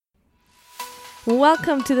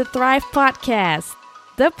Welcome to the Thrive Podcast,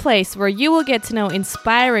 the place where you will get to know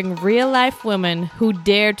inspiring real-life women who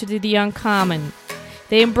dare to do the uncommon.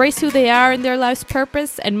 They embrace who they are in their life's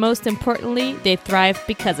purpose, and most importantly, they thrive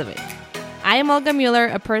because of it. I am Olga Mueller,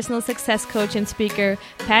 a personal success coach and speaker,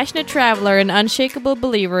 passionate traveler, and unshakable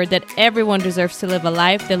believer that everyone deserves to live a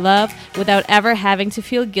life they love without ever having to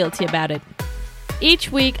feel guilty about it.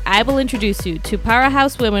 Each week, I will introduce you to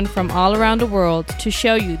powerhouse women from all around the world to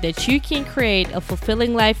show you that you can create a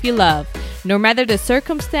fulfilling life you love, no matter the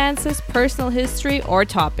circumstances, personal history, or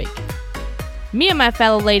topic. Me and my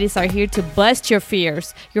fellow ladies are here to bust your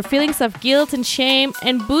fears, your feelings of guilt and shame,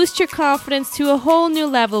 and boost your confidence to a whole new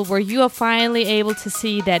level where you are finally able to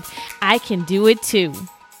see that I can do it too.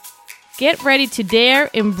 Get ready to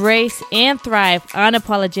dare, embrace, and thrive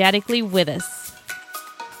unapologetically with us.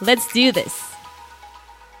 Let's do this.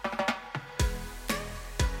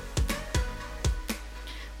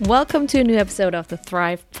 Welcome to a new episode of the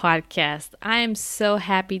Thrive Podcast. I am so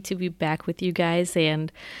happy to be back with you guys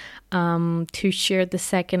and to share the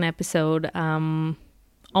second episode on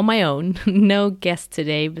my own. No guest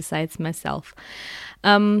today besides myself.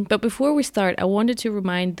 But before we start, I wanted to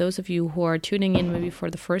remind those of you who are tuning in maybe for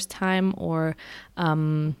the first time or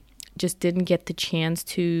just didn't get the chance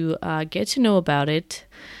to get to know about it.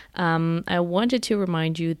 I wanted to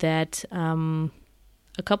remind you that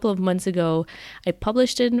a couple of months ago, I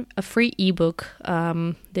published a free ebook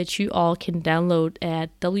that you all can download at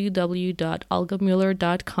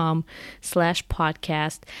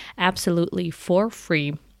www.olgamueller.com/podcast, absolutely for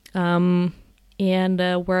free. And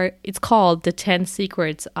where it's called The 10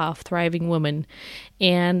 Secrets of Thriving Women.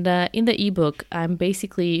 And in the ebook, I'm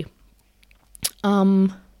basically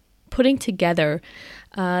putting together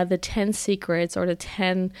the 10 secrets or the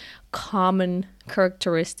 10 common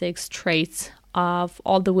characteristics, traits of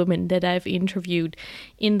all the women that I've interviewed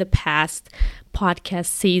in the past podcast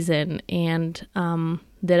season and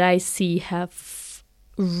that I see have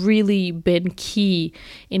really been key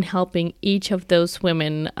in helping each of those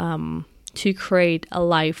women to create a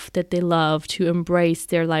life that they love, to embrace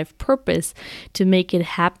their life purpose, to make it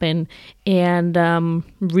happen, and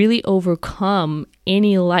really overcome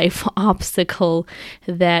any life obstacle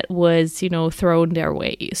that was, thrown their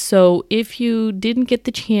way. So if you didn't get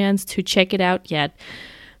the chance to check it out yet,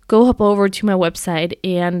 go hop over to my website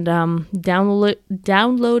and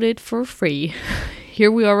download it for free. Here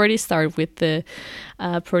we already start with the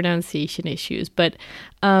pronunciation issues, but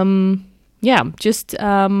just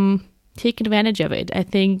take advantage of it. I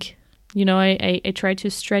think, I try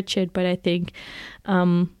to stretch it, but I think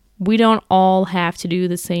we don't all have to do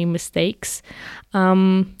the same mistakes.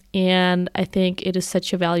 And I think it is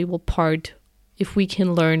such a valuable part if we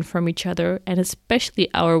can learn from each other and especially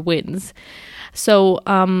our wins. So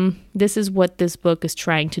this is what this book is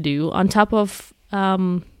trying to do. On top of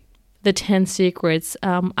the 10 secrets,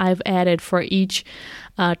 I've added for each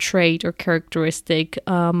trait or characteristic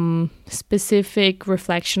specific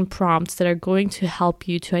reflection prompts that are going to help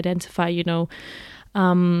you to identify,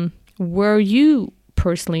 where you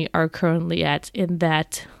personally are currently at in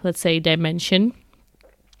that, let's say, dimension,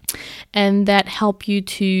 and that help you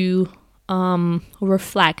to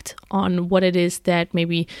reflect on what it is that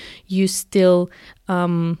maybe you still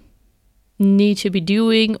need to be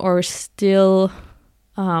doing or still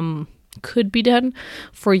could be done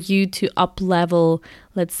for you to up-level,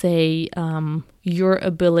 let's say, your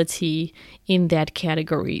ability in that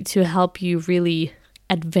category to help you really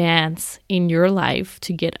advance in your life,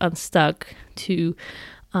 to get unstuck, to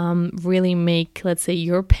really make, let's say,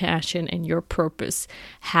 your passion and your purpose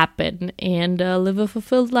happen and live a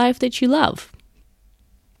fulfilled life that you love.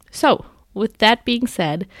 So, with that being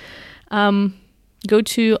said, go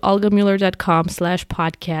to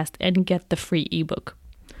olgamueller.com/podcast and get the free ebook.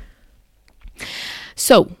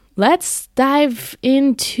 So let's dive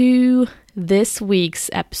into this week's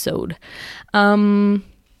episode.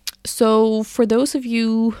 So for those of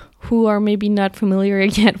you who are maybe not familiar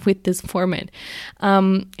yet with this format,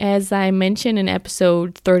 as I mentioned in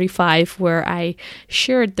episode 35, where I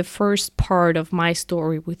shared the first part of my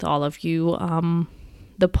story with all of you,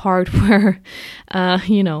 the part where,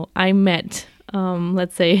 I met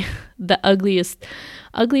let's say, the ugliest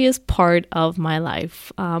part of my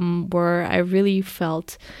life, where I really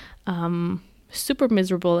felt super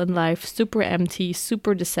miserable in life, super empty,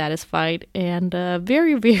 super dissatisfied, and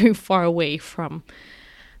very, very far away from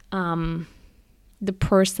the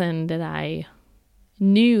person that I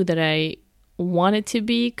knew that I wanted to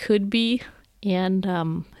be, could be,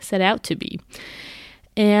 and set out to be.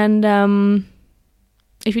 And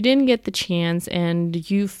if you didn't get the chance and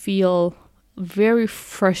you feel very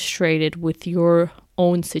frustrated with your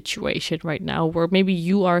own situation right now, where maybe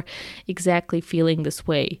you are exactly feeling this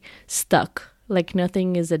way, stuck, like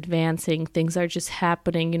nothing is advancing, things are just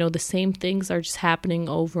happening, the same things are just happening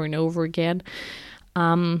over and over again.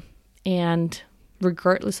 And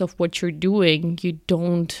regardless of what you're doing, you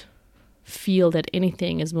don't feel that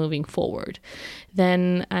anything is moving forward.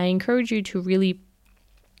 Then I encourage you to really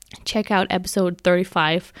check out episode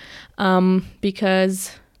 35,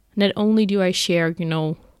 because not only do I share,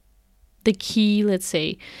 the key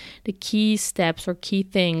steps or key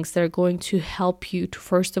things that are going to help you to,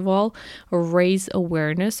 first of all, raise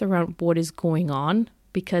awareness around what is going on,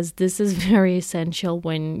 because this is very essential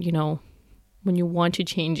when you want to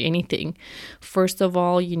change anything. First of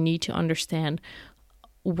all, you need to understand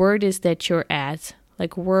where it is that you're at,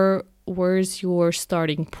 like where's your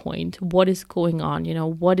starting point, what is going on,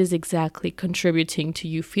 what is exactly contributing to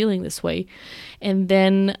you feeling this way. And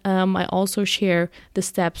then I also share the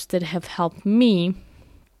steps that have helped me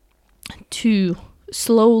to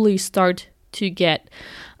slowly start to get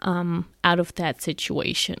out of that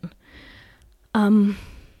situation.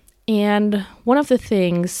 And one of the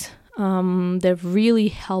things that really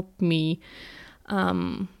helped me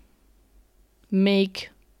make,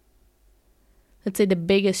 let's say, the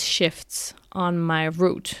biggest shifts on my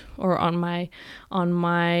route or on my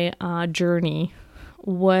journey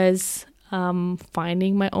was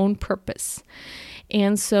finding my own purpose.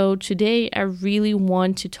 And so today I really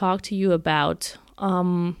want to talk to you about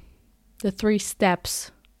the 3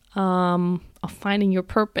 steps of finding your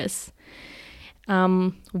purpose,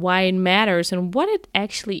 why it matters and what it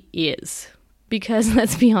actually is. Because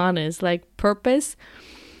let's be honest, like purpose,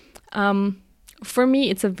 for me,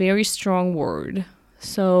 it's a very strong word.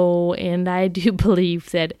 So, and I do believe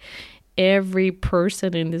that every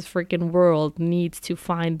person in this freaking world needs to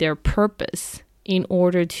find their purpose in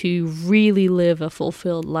order to really live a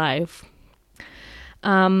fulfilled life.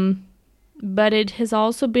 But it has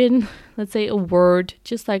also been, let's say, a word,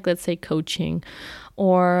 just like, let's say, coaching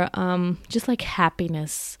or just like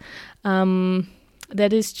happiness,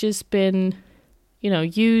 that has just been,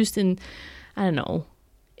 used in, I don't know,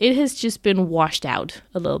 it has just been washed out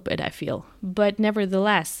a little bit, I feel. But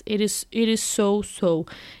nevertheless, it is so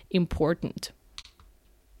important.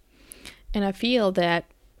 And I feel that,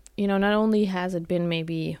 not only has it been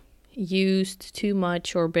maybe used too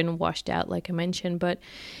much or been washed out, like I mentioned, but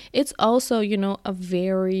it's also, a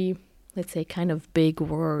very, let's say, kind of big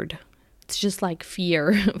word. It's just like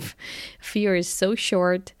fear. Fear is so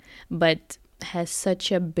short, but has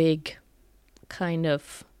such a big kind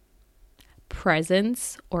of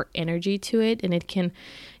presence or energy to it, and it can,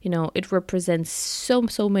 it represents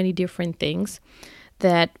so many different things,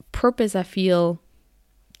 that purpose, I feel,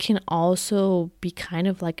 can also be kind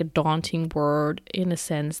of like a daunting word, in a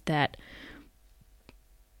sense that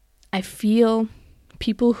I feel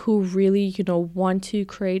people who really, want to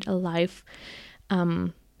create a life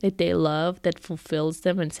that they love, that fulfills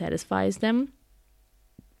them and satisfies them,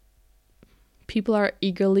 people are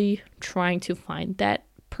eagerly trying to find that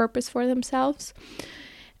purpose for themselves.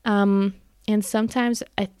 And sometimes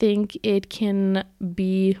I think it can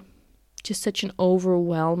be just such an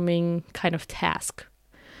overwhelming kind of task.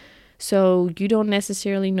 So you don't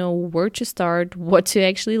necessarily know where to start, what to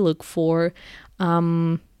actually look for,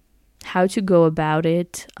 how to go about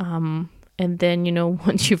it. And then,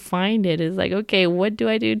 once you find it, it's like, okay, what do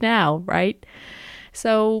I do now, right?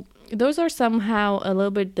 So those are somehow a little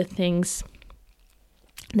bit the things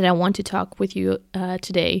that I want to talk with you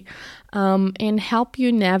today, and help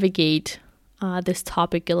you navigate this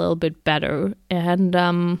topic a little bit better,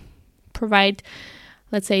 and provide,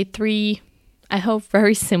 let's say, 3, I hope,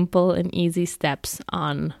 very simple and easy steps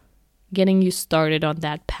on getting you started on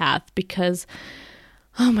that path. Because,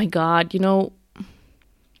 oh my God,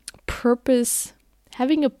 purpose,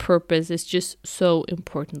 having a purpose is just so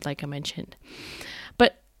important, like I mentioned.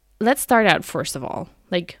 But let's start out, first of all,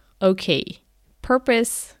 like, okay,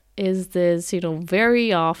 purpose is this,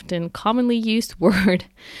 very often commonly used word,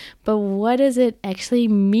 but what does it actually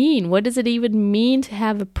mean? What does it even mean to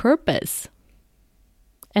have a purpose?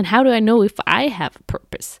 And how do I know if I have a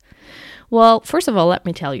purpose? Well, first of all, let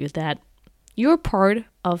me tell you that you're part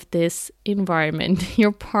of this environment.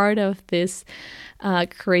 You're part of this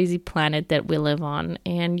crazy planet that we live on,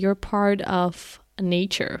 and you're part of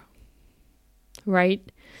nature,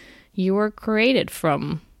 right? You were created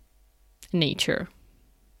from nature.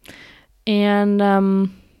 And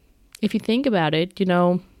if you think about it,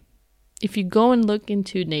 if you go and look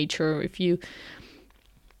into nature, if you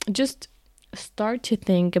just start to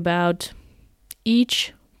think about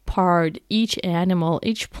each part, each animal,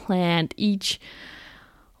 each plant, each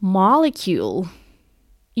molecule,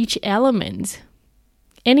 each element,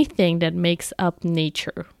 anything that makes up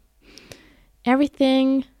nature,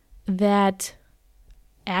 everything that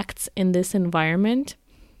acts in this environment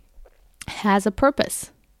has a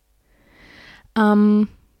purpose.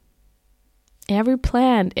 Every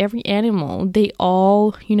plant, every animal, they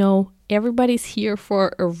all, everybody's here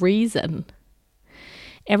for a reason.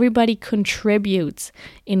 Everybody contributes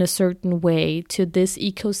in a certain way to this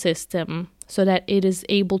ecosystem so that it is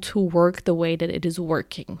able to work the way that it is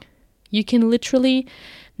working. You can literally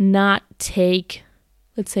not take,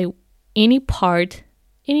 let's say, any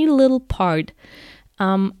little part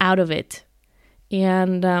out of it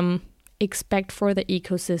and expect for the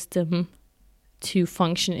ecosystem to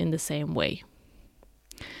function in the same way.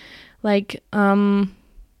 Like,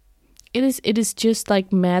 it is just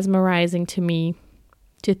like mesmerizing to me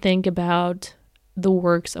to think about the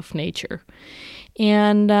works of nature.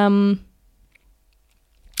 And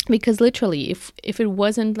because literally, if it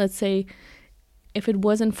wasn't, let's say, if it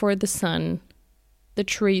wasn't for the sun, the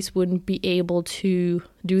trees wouldn't be able to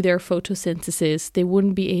do their photosynthesis. They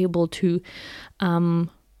wouldn't be able to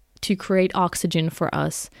create oxygen for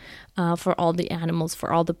us, for all the animals,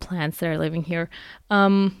 for all the plants that are living here.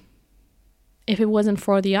 If it wasn't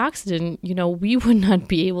for the oxygen, we would not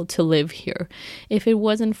be able to live here. If it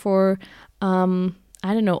wasn't for,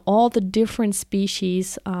 all the different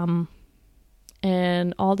species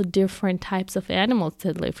and all the different types of animals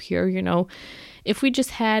that live here, if we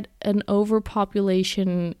just had an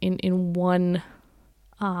overpopulation in one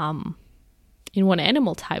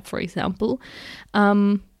animal type, for example,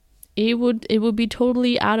 it would be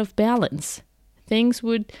totally out of balance. Things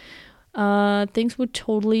would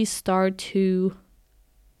totally start to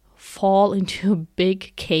fall into a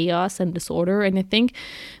big chaos and disorder. And I think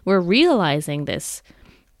we're realizing this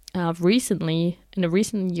recently, in the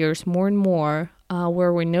recent years, more and more,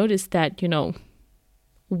 where we notice that,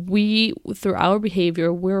 we, through our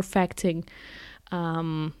behavior, we're affecting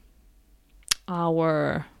our,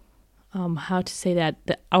 our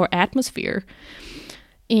atmosphere.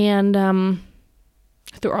 And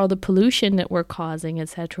through all the pollution that we're causing,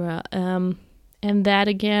 etc. And that,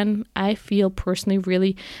 again, I feel personally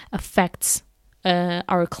really affects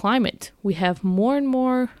our climate. We have more and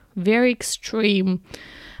more very extreme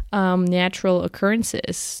natural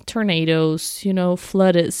occurrences, tornadoes,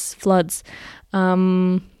 floods,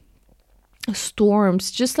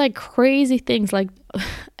 storms, just like crazy things, like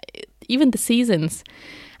even the seasons.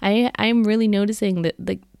 I'm really noticing that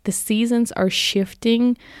the seasons are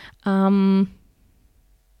shifting.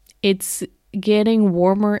 It's getting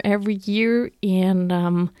warmer every year,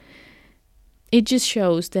 and it just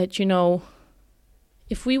shows that,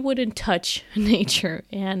 if we wouldn't touch nature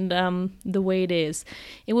and the way it is,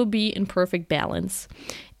 it would be in perfect balance,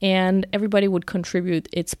 and everybody would contribute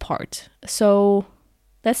its part. So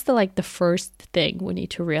that's the first thing we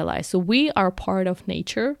need to realize. So we are part of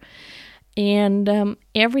nature, and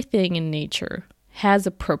everything in nature has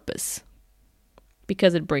a purpose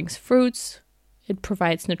because it brings fruits. It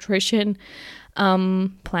provides nutrition.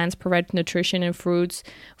 Plants provide nutrition and fruits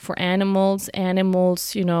for animals.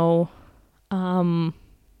 Animals,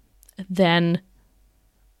 then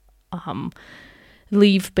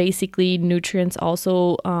leave basically nutrients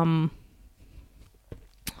also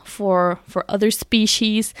for other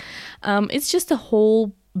species. It's just a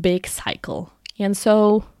whole big cycle. And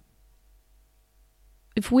so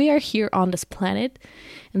if we are here on this planet,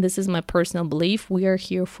 and this is my personal belief, we are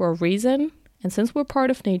here for a reason. And since we're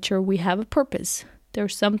part of nature, we have a purpose.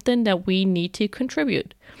 There's something that we need to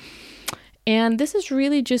contribute. And this is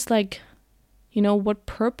really just what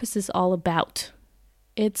purpose is all about.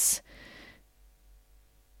 It's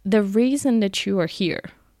the reason that you are here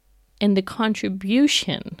and the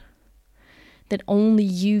contribution that only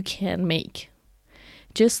you can make.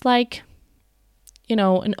 Just like,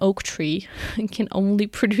 an oak tree can only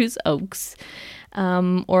produce oaks,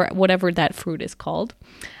 or whatever that fruit is called.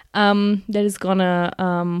 That is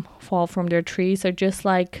gonna fall from their trees, or just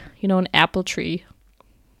like, an apple tree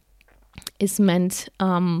is meant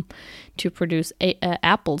to produce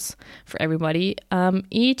apples for everybody.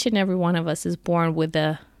 Each and every one of us is born with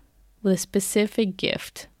a specific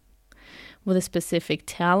gift, with a specific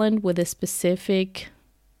talent, with a specific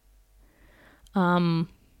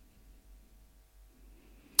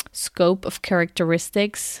scope of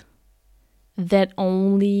characteristics that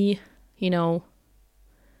only,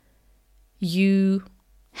 you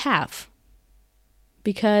have.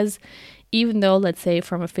 Because even though, let's say,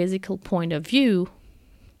 from a physical point of view,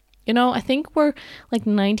 I think we're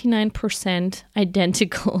 99%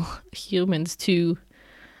 identical humans to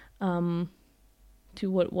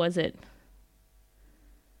what was it?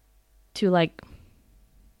 To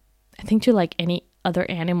any other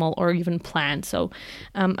animal or even plant. So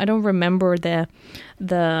I don't remember the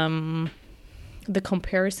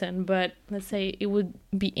comparison, but let's say it would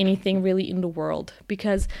be anything really in the world,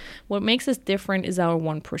 because what makes us different is our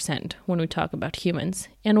 1% when we talk about humans.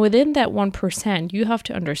 And within that 1%, you have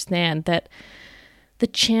to understand that the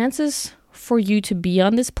chances for you to be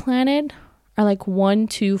on this planet are like 1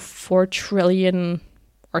 to 4 trillion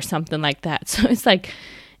or something like that. So it's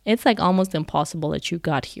like almost impossible that you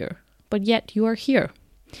got here, but yet you are here.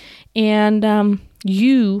 And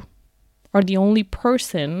you are the only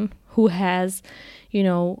person who has,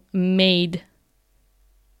 made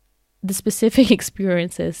the specific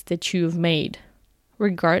experiences that you've made,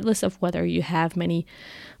 regardless of whether you have many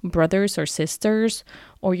brothers or sisters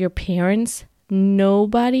or your parents.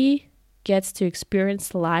 Nobody gets to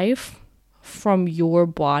experience life from your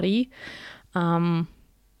body and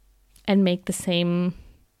make the same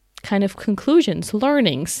kind of conclusions,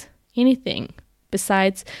 learnings, anything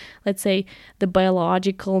besides, let's say, the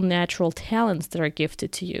biological natural talents that are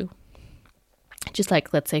gifted to you. Just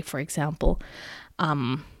like, let's say, for example,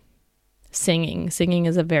 singing. Singing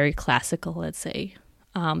is a very classical, let's say,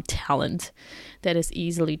 talent that is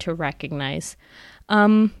easily to recognize.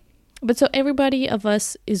 But so everybody of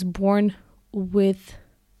us is born with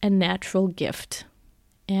a natural gift.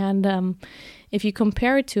 And if you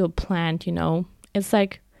compare it to a plant, it's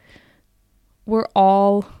like we're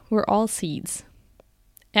all seeds.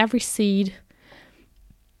 Every seed,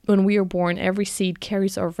 when we are born, every seed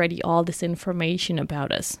carries already all this information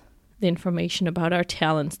about us, the information about our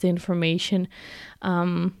talents, the information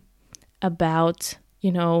about,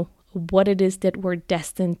 what it is that we're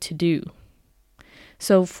destined to do.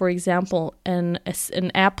 So, for example, an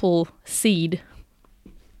apple seed,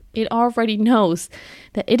 it already knows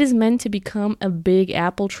that it is meant to become a big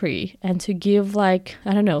apple tree and to give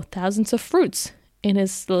thousands of fruits in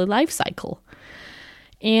its life cycle.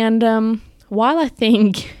 And while I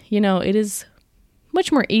think, it is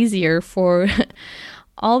much more easier for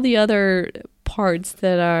all the other parts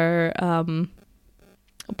that are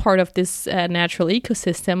part of this natural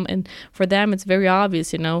ecosystem, and for them it's very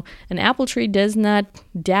obvious, an apple tree does not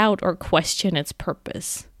doubt or question its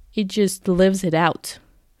purpose. It just lives it out.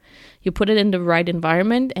 You put it in the right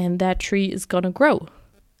environment and that tree is going to grow.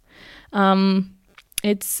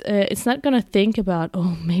 It's not going to think about,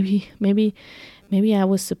 maybe I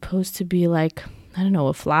was supposed to be like,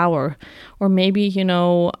 a flower, or maybe,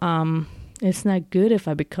 it's not good if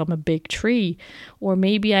I become a big tree, or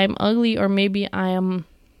maybe I'm ugly, or maybe I am,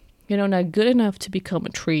 not good enough to become a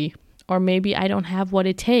tree, or maybe I don't have what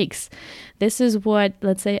it takes. This is what,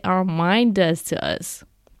 let's say, our mind does to us.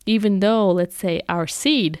 Even though, let's say, our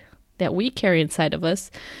seed that we carry inside of us,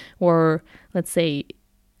 or let's say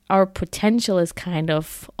our potential is kind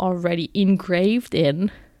of already engraved in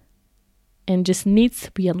and just needs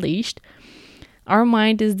to be unleashed, our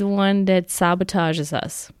mind is the one that sabotages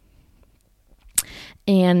us.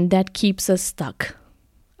 And that keeps us stuck,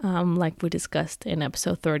 like we discussed in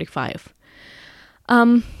episode 35.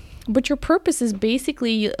 But your purpose is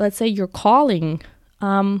basically, let's say, your calling,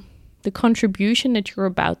 the contribution that you're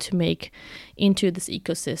about to make into this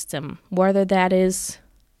ecosystem, whether that is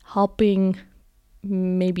helping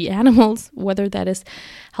maybe animals, whether that is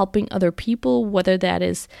helping other people, whether that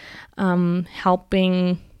is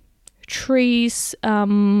helping trees,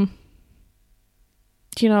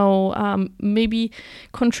 maybe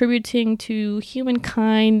contributing to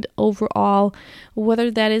humankind overall,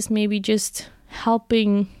 whether that is maybe just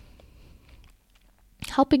helping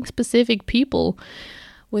specific people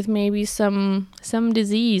with maybe some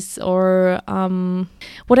disease, or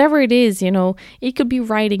whatever it is, it could be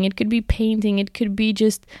writing, it could be painting, it could be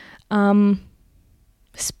just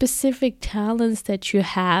specific talents that you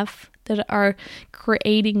have that are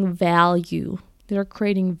creating value,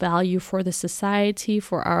 for the society,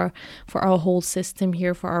 for our whole system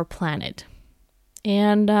here, for our planet.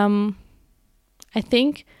 And I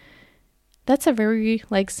think that's a very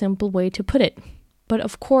simple way to put it. But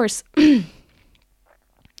of course,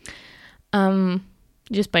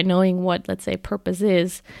 just by knowing what, let's say, purpose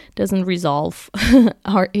is, doesn't resolve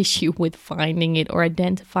our issue with finding it or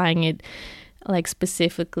identifying it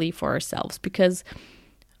specifically for ourselves. Because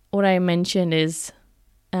what I mentioned is,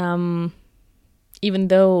 even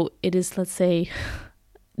though it is, let's say,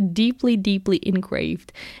 deeply, deeply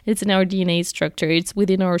engraved, it's in our DNA structure, it's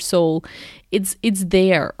within our soul, it's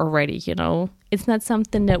there already, It's not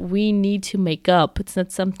something that we need to make up. It's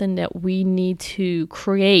not something that we need to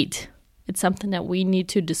create. It's something that we need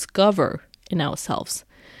to discover in ourselves.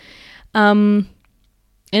 And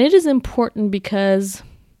it is important because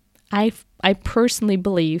I personally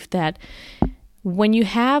believe that when you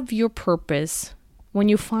have your purpose, when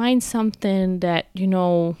you find something that,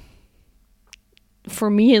 for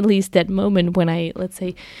me at least, that moment when I, let's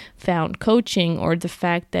say, found coaching, or the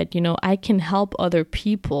fact that, I can help other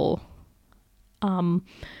people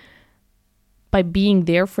by being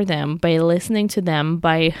there for them, by listening to them,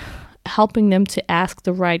 by helping them to ask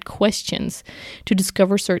the right questions, to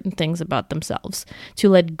discover certain things about themselves, to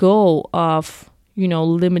let go of,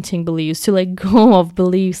 limiting beliefs, to let go of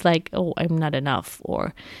beliefs like, oh, I'm not enough,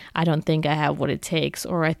 or I don't think I have what it takes,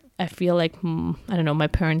 or I feel like, I don't know, my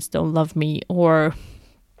parents don't love me, or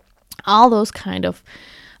all those kind of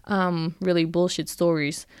really bullshit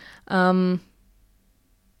stories. When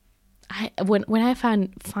I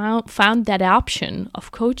found that option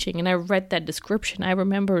of coaching, and I read that description, I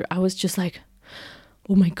remember I was just like,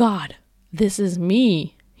 oh my God, this is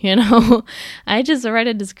me. I just read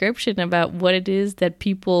a description about what it is that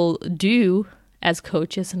people do as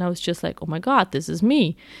coaches, and I was just like, oh my God, this is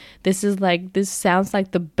me. This sounds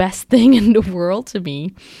like the best thing in the world to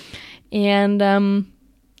me. And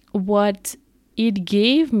what it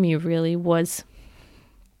gave me really was,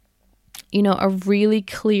 a really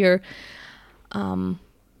clear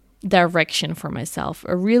direction for myself,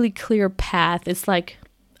 a really clear path. It's like,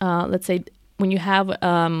 let's say, when you have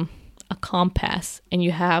a compass, and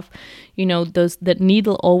you have, that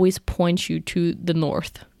needle always points you to the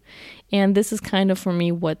north. And this is kind of, for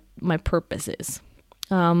me, what my purpose is.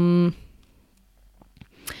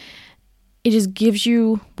 It just gives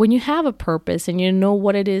you, when you have a purpose and you know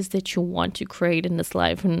what it is that you want to create in this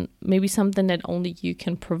life, and maybe something that only you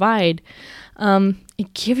can provide,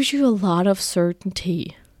 it gives you a lot of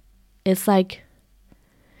certainty. It's like,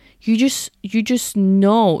 you just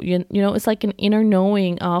know, it's like an inner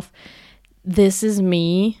knowing of, this is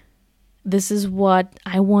me, this is what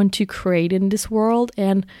I want to create in this world,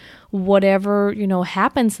 and whatever,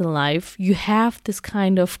 happens in life, you have this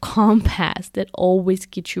kind of compass that always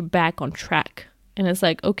gets you back on track. And it's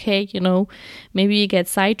like, okay, maybe you get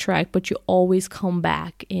sidetracked, but you always come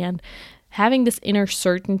back. And having this inner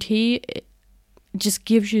certainty, it just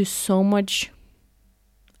gives you so much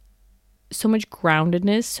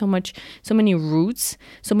groundedness, so many roots,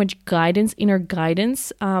 so much guidance, inner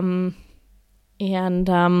guidance,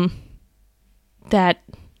 that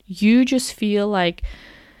you just feel like,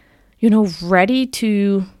 ready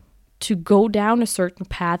to go down a certain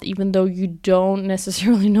path, even though you don't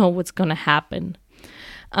necessarily know what's going to happen.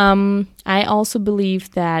 I also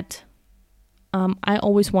believe that I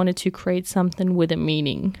always wanted to create something with a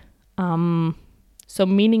meaning. So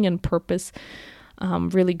meaning and purpose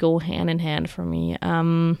really go hand in hand for me.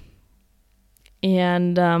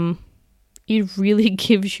 It really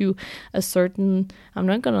gives you a certain, I'm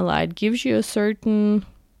not going to lie, it gives you a certain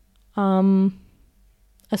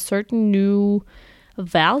new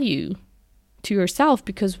value to yourself,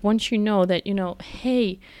 because once you know that,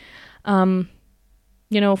 hey,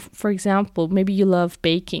 for example, maybe you love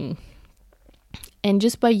baking, and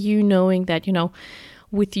just by you knowing that,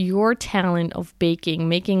 with your talent of baking,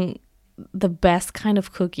 making the best kind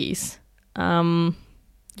of cookies,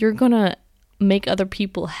 you're gonna make other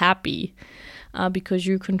people happy, because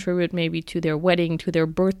you contribute maybe to their wedding, to their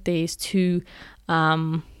birthdays, to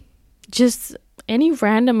just any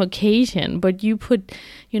random occasion, but you put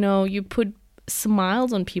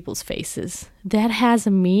smiles on people's faces. That has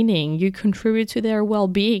a meaning. You contribute to their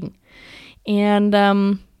well-being. And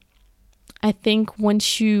I think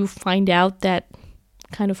once you find out that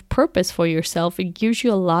kind of purpose for yourself, it gives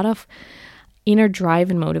you a lot of inner drive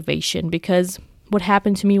and motivation, because what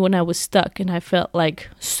happened to me when I was stuck and I felt like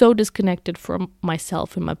so disconnected from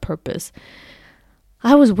myself and my purpose,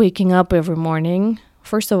 I was waking up every morning,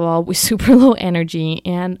 first of all, with super low energy,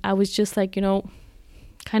 and I was just like,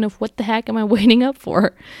 kind of, what the heck am I waiting up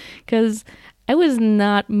for? Because I was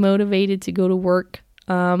not motivated to go to work.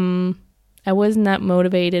 I was not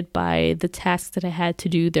motivated by the tasks that I had to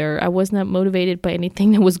do there. I was not motivated by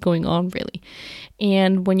anything that was going on, really.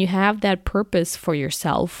 And when you have that purpose for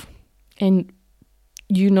yourself, and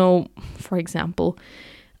for example,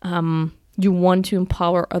 you want to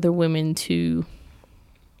empower other women to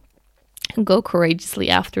go courageously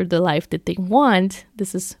after the life that they want,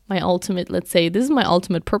 this is my ultimate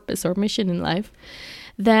purpose or mission in life,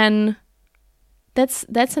 then that's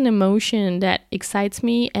an emotion that excites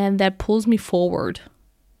me and that pulls me forward.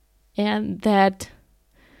 And that,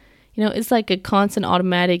 it's like a constant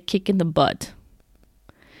automatic kick in the butt.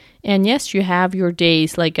 And yes, you have your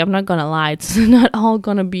days, like, I'm not gonna lie, it's not all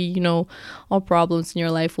gonna be, all problems in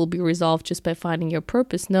your life will be resolved just by finding your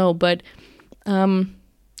purpose. No, but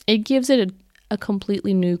it gives it a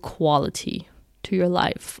completely new quality to your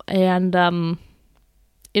life. And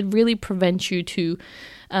it really prevents you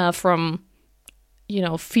from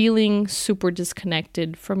feeling super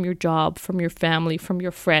disconnected from your job, from your family, from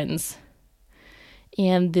your friends,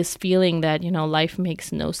 and this feeling that, life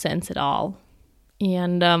makes no sense at all.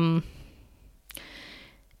 And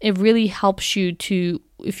it really helps you to,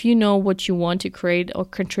 if you know what you want to create or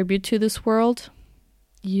contribute to this world,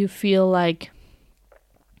 you feel like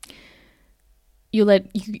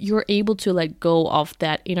you're able to let go of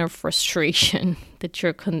that inner frustration that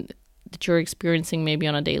you're experiencing maybe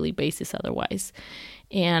on a daily basis otherwise,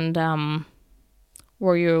 and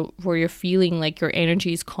where you're feeling like your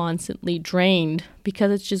energy is constantly drained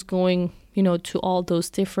because it's just going to all those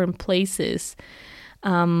different places,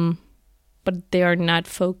 but they are not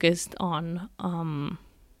focused on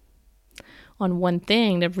one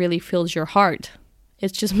thing that really fills your heart.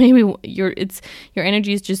 It's just maybe your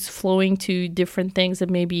energy is just flowing to different things that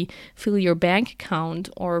maybe fill your bank account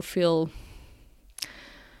or fill,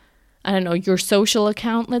 I don't know, your social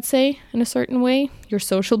account, let's say, in a certain way, your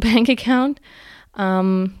social bank account,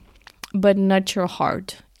 but not your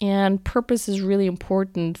heart. And purpose is really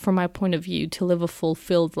important from my point of view to live a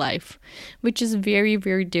fulfilled life, which is very,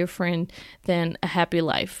 very different than a happy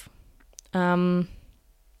life.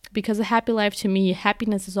 Because a happy life, to me,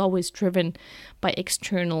 happiness is always driven by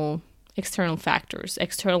external factors,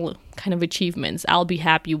 external kind of achievements. I'll be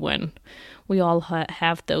happy when. We all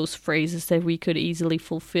have those phrases that we could easily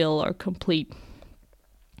fulfill or complete.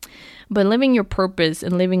 But living your purpose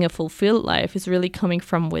and living a fulfilled life is really coming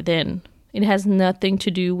from within. It has nothing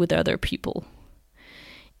to do with other people.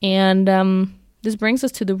 And this brings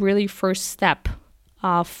us to the really first step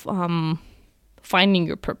of finding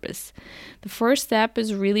your purpose. The first step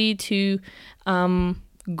is really to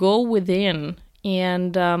go within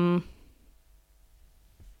and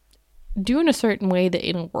do in a certain way the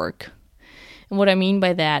inner work. And what I mean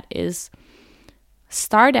by that is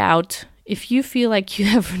start out, if you feel like you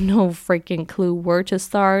have no freaking clue where to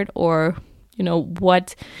start or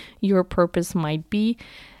what your purpose might be,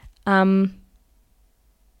 then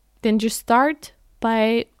just start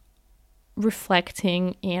by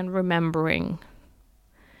reflecting and remembering.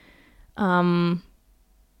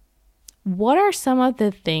 What are some of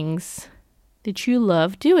the things that you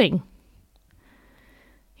love doing?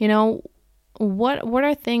 What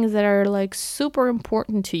are things that are like super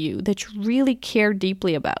important to you that you really care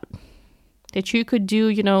deeply about? That you could do,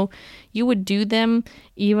 you would do them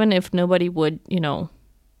even if nobody would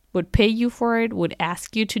pay you for it, would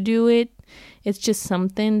ask you to do it. It's just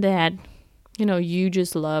something that, you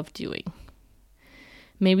just love doing.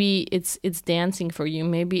 Maybe it's dancing for you.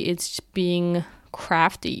 Maybe it's being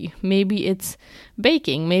crafty. Maybe it's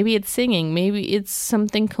baking. Maybe it's singing. Maybe it's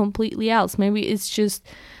something completely else. Maybe it's just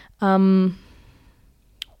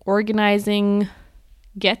organizing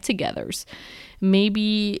get-togethers.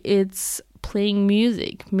 Maybe it's playing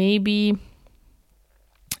music. Maybe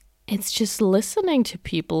it's just listening to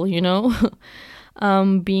people,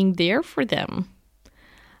 being there for them.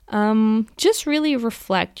 Just really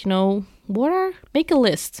reflect, make a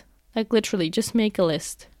list, like literally just make a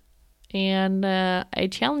list. And I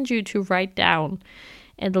challenge you to write down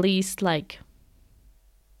at least like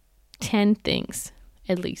 10 things,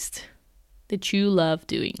 at least, that you love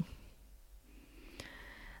doing.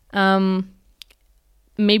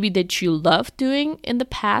 Maybe that you loved doing in the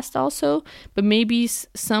past also, but maybe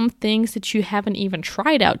some things that you haven't even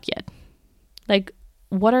tried out yet. Like,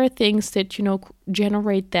 what are things that,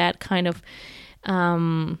 generate that kind of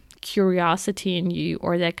curiosity in you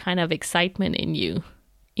or that kind of excitement in you?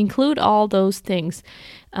 Include all those things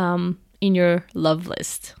in your love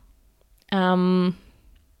list. One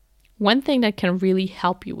thing that can really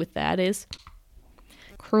help you with that is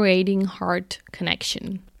creating heart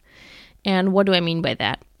connection. And what do I mean by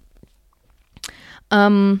that?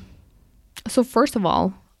 So first of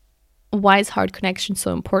all, why is heart connection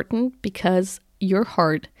so important? Because your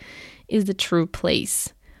heart is the true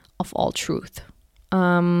place of all truth.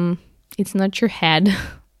 It's not your head.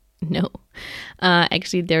 No.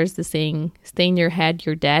 Actually, there's the saying, stay in your head,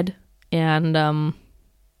 you're dead. And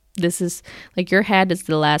this is like your head is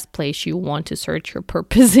the last place you want to search your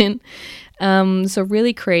purpose in. So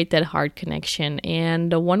really create that heart connection.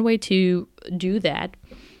 And one way to do that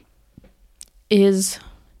is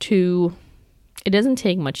it doesn't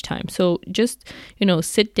take much time. So just,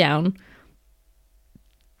 sit down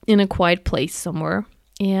in a quiet place somewhere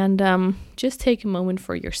and just take a moment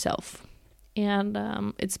for yourself. And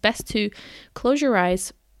it's best to close your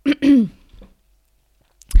eyes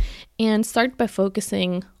and start by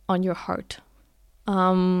focusing on your heart.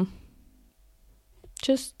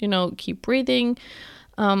 Just, keep breathing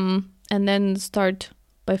and then start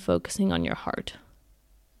by focusing on your heart.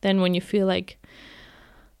 Then when you feel like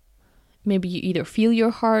maybe you either feel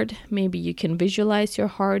your heart, maybe you can visualize your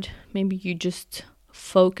heart, maybe you just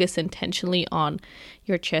focus intentionally on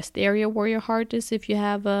your chest area where your heart is if you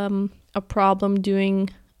have a problem doing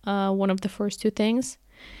one of the first two things.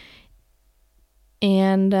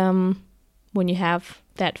 And when you have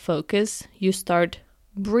that focus, you start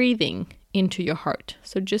breathing into your heart.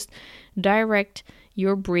 So just direct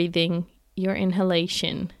your breathing, your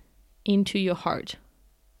inhalation into your heart.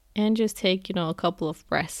 And just take, a couple of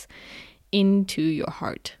breaths into your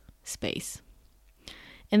heart space.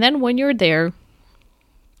 And then when you're there,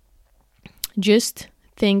 just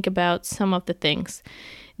think about some of the things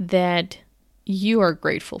that you are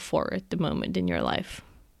grateful for at the moment in your life.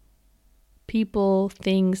 People,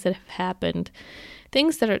 things that have happened,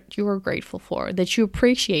 things that you are grateful for, that you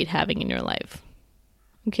appreciate having in your life.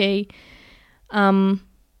 Okay?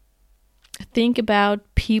 Think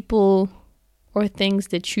about people or things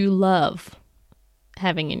that you love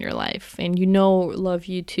having in your life and love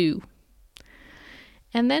you too.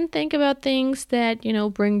 And then think about things that,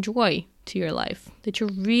 bring joy to your life, that you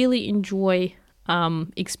really enjoy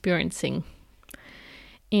experiencing.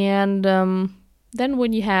 And then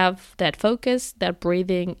when you have that focus, that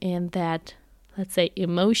breathing, and that, let's say,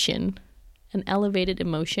 emotion, an elevated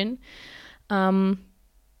emotion,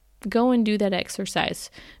 go and do that exercise.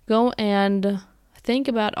 Go and think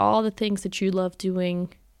about all the things that you love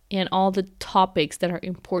doing and all the topics that are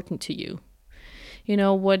important to you.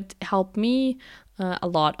 What helped me a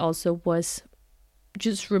lot also was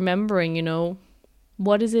just remembering,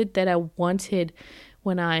 what is it that I wanted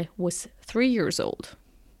when I was 3 years old?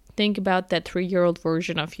 Think about that 3-year-old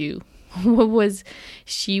version of you. What was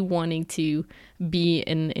she wanting to be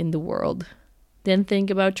in the world? Then think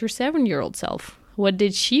about your 7-year-old self. What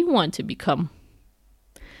did she want to become?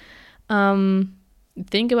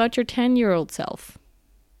 Think about your 10-year-old self.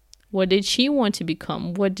 What did she want to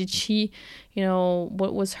become? What did she,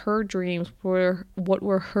 what was her dreams? What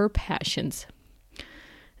were her passions?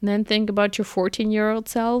 And then think about your 14-year-old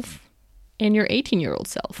self and your 18-year-old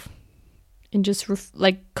self. And just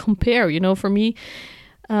compare, for me,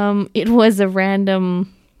 it was a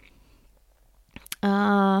random,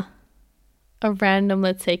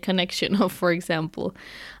 let's say, connection of, for example,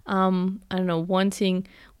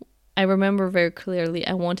 I remember very clearly,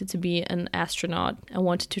 I wanted to be an astronaut. I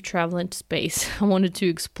wanted to travel into space. I wanted to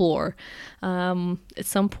explore. At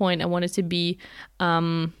some point, I wanted to be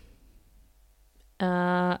a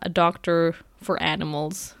doctor for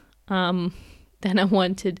animals. Then I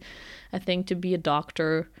wanted, I think, to be a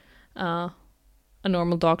doctor, a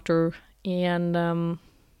normal doctor. And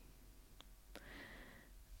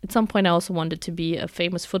at some point, I also wanted to be a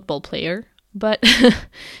famous football player. But,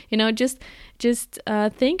 just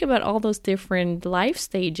think about all those different life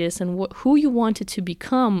stages and who you wanted to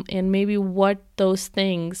become and maybe what those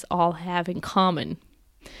things all have in common.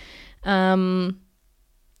 And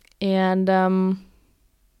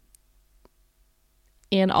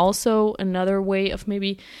also another way of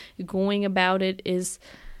maybe going about it is,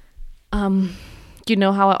 how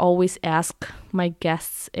I always ask my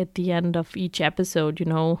guests at the end of each episode,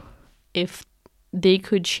 if they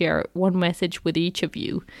could share one message with each of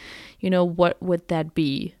you, what would that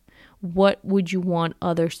be? What would you want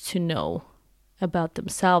others to know about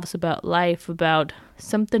themselves, about life, about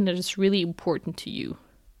something that is really important to you?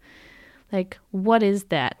 Like, what is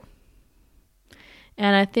that?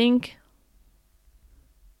 And I think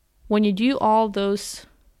when you do all those,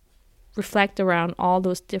 reflect around all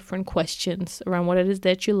those different questions around what it is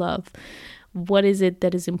that you love, what is it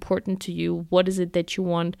that is important to you, what is it that you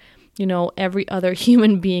want, every other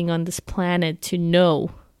human being on this planet to know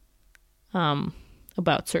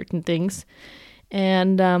about certain things,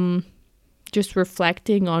 and just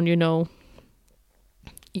reflecting on,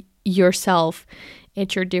 yourself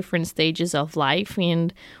at your different stages of life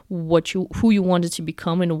and who you wanted to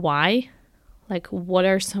become and why. Like, what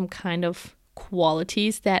are some kind of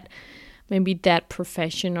qualities that maybe that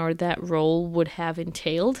profession or that role would have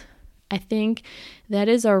entailed? I think that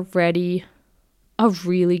is already a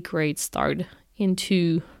really great start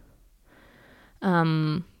into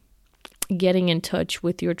getting in touch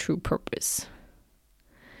with your true purpose.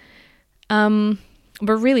 But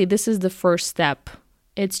really, this is the first step.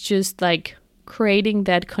 It's just like creating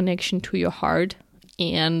that connection to your heart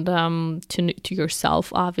and to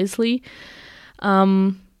yourself, obviously.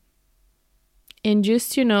 And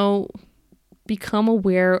just, become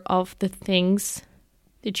aware of the things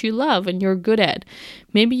that you love and you're good at.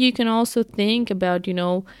 Maybe you can also think about,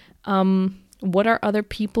 what are other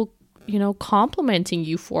people, complimenting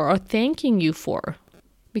you for or thanking you for?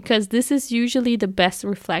 Because this is usually the best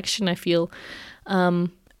reflection, I feel,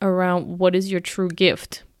 around what is your true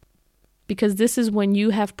gift. because this is when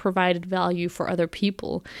you have provided value for other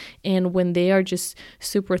people, and when they are just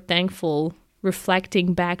super thankful,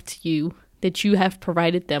 reflecting back to you that you have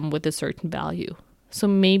provided them with a certain value. So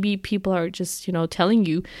maybe people are just, telling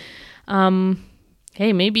you,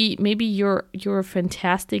 hey, maybe you're a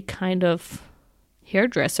fantastic kind of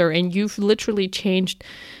hairdresser, and you've literally changed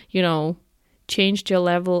your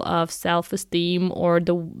level of self-esteem, or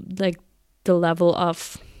the level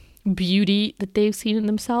of beauty that they've seen in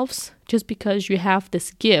themselves, just because you have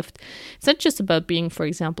this gift. It's not just about being, for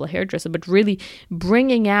example, a hairdresser, but really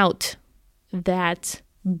bringing out that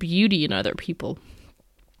beauty in other people.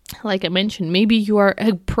 Like I mentioned, maybe you are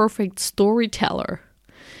a perfect storyteller.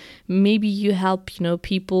 Maybe you help,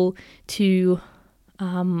 people to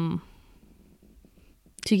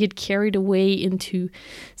get carried away into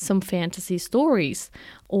some fantasy stories,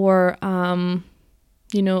 or open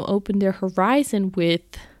their horizon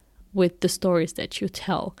with the stories that you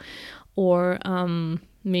tell, or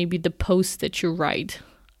maybe the posts that you write.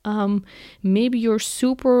 Maybe you're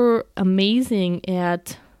super amazing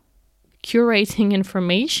at curating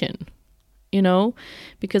information,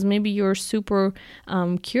 because maybe you're super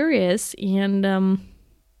curious, and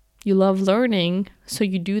you love learning, so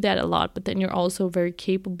you do that a lot, but then you're also very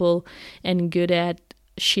capable and good at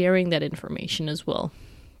sharing that information as well.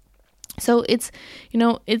 So it's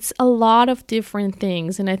a lot of different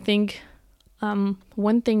things. And I think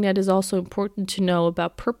one thing that is also important to know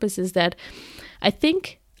about purpose is that I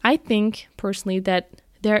think personally that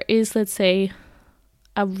there is, let's say,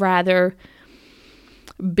 a rather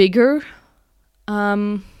bigger,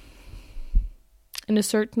 in a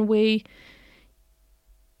certain way,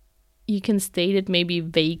 you can state it maybe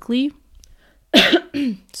vaguely.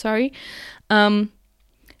 Sorry.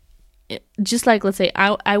 Just like, let's say,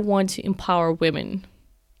 I want to empower women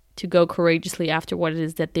to go courageously after what it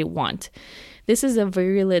is that they want. This is a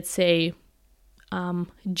very, let's say,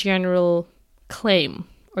 general claim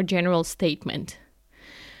or general statement.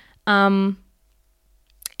 And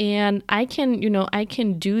I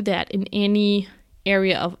can do that in any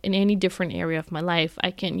different area of my life.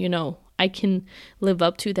 I can live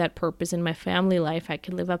up to that purpose in my family life. I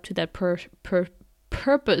can live up to that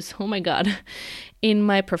purpose, oh my God, in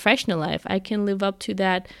my professional life. I can live up to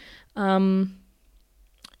that, in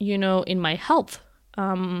my health,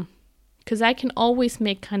 because I can always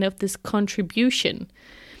make kind of this contribution.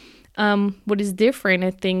 What is different,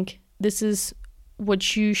 I think this is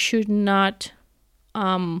what you should not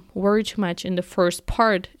worry too much in the first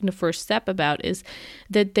step about, is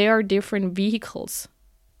that there are different vehicles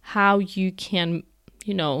how you can,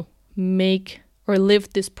 make or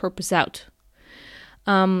live this purpose out.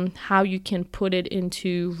 How you can put it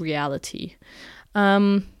into reality.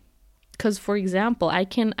 Because, for example, I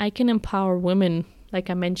can empower women, like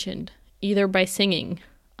I mentioned, either by singing,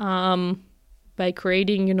 by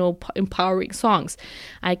creating, empowering songs.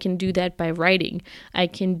 I can do that by writing. I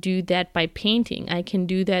can do that by painting. I can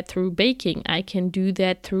do that through baking. I can do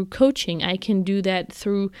that through coaching. I can do that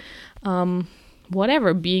through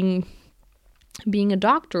whatever, being a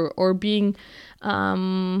doctor, or being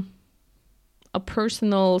a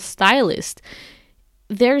personal stylist.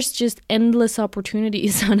 There's just endless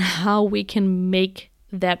opportunities on how we can make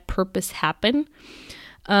that purpose happen.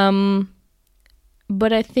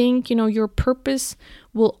 But I think, your purpose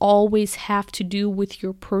will always have to do with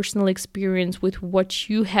your personal experience, with what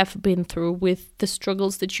you have been through, with the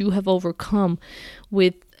struggles that you have overcome,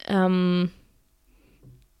 with,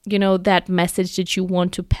 that message that you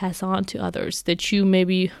want to pass on to others, that you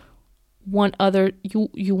maybe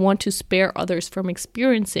you want to spare others from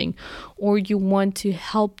experiencing, or you want to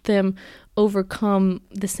help them overcome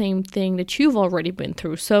the same thing that you've already been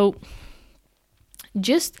through. So I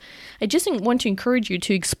just want to encourage you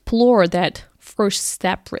to explore that first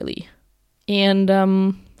step, really, and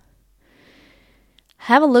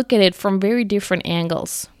have a look at it from very different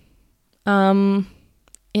angles.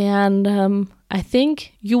 I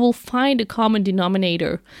think you will find a common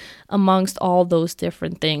denominator amongst all those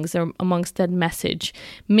different things, or amongst that message.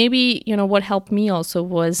 Maybe, what helped me also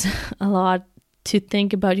was a lot to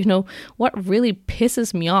think about, what really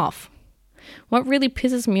pisses me off. What really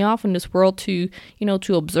pisses me off in this world to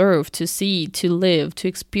observe, to see, to live, to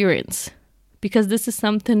experience. Because this is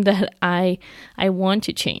something that I want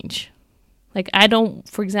to change. Like,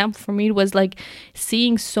 for example, for me, it was like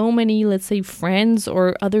seeing so many, let's say, friends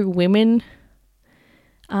or other women,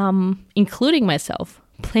 including myself,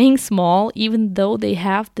 playing small, even though they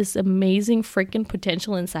have this amazing freaking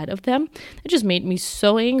potential inside of them. It just made me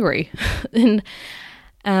so angry. And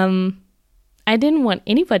I didn't want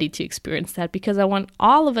anybody to experience that, because I want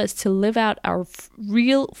all of us to live out our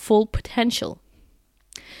real full potential.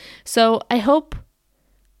 So I hope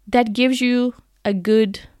that gives you a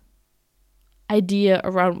good idea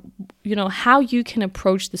around, how you can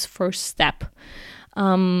approach this first step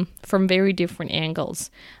from very different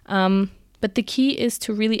angles. But the key is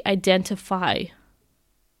to really identify,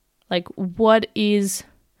 like, what is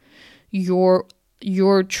your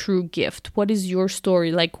true gift? What is your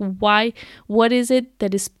story? Like, what is it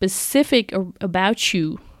that is specific about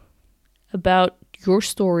you, about your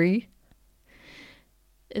story,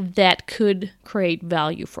 that could create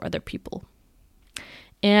value for other people?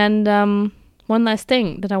 And one last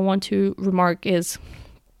thing that I want to remark is,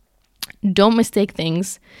 don't mistake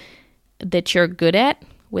things that you're good at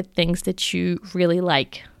with things that you really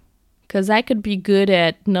like. Because I could be good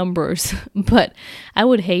at numbers, but I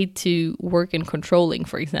would hate to work in controlling,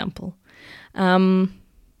 for example.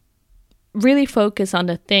 Really focus on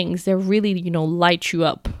the things that really, light you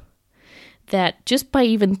up. That just by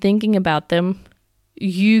even thinking about them,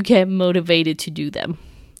 you get motivated to do them.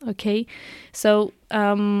 Okay? So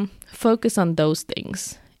focus on those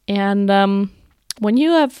things. And when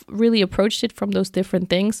you have really approached it from those different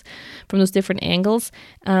things, from those different angles,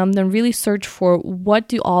 then really search for, what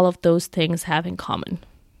do all of those things have in common?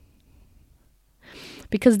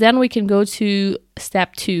 Because then we can go to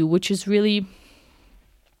step 2, which is really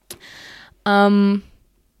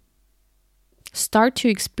start to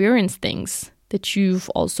experience things that you've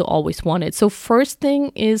also always wanted. So first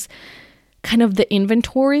thing is kind of the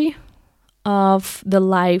inventory of the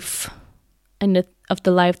life and of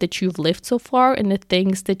the life that you've lived so far and the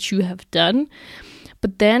things that you have done.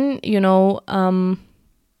 But then,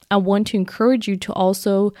 I want to encourage you to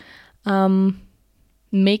also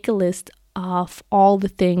make a list of all the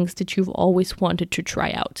things that you've always wanted to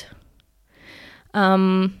try out.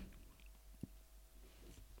 Now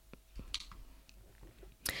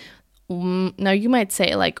you might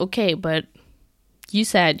say, like, okay, but you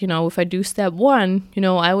said, if I do step 1,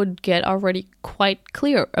 I would get already quite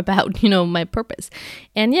clear about, my purpose.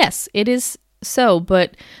 And yes, it is so,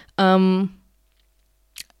 but, what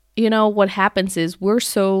happens is we're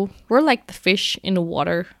like the fish in the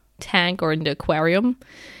water tank or in the aquarium.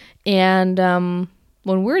 And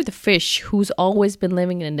when we're the fish who's always been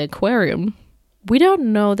living in the aquarium, we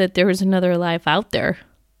don't know that there is another life out there,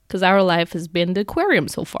 because our life has been the aquarium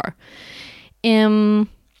so far. And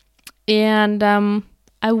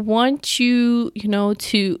I want you,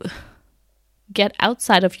 to get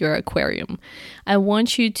outside of your aquarium. I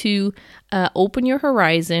want you to open your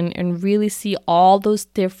horizon and really see all those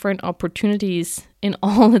different opportunities and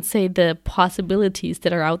all, let's say, the possibilities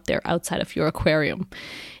that are out there outside of your aquarium.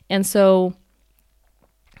 And so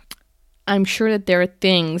I'm sure that there are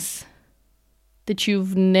things that you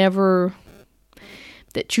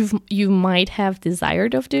might have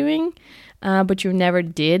desired of doing, but you never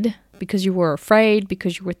did, because you were afraid,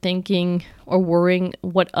 because you were thinking or worrying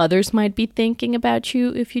what others might be thinking about you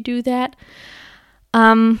if you do that.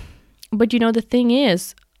 But the thing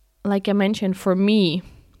is, like I mentioned, for me,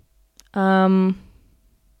 if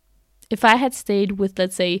I had stayed with,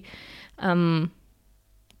 let's say,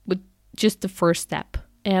 with just the first step,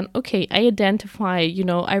 and okay, I identify,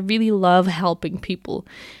 I really love helping people.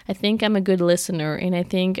 I think I'm a good listener, and I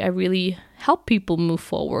think I really help people move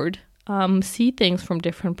forward. See things from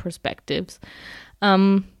different perspectives.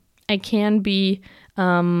 I can be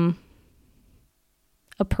a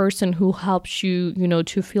person who helps you,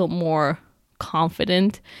 to feel more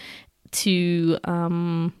confident, to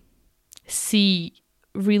see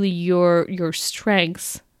really your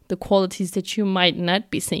strengths, the qualities that you might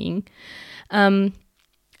not be seeing.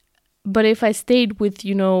 But if I stayed with,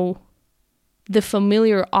 the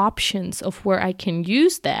familiar options of where I can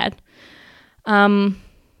use that,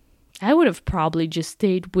 I would have probably just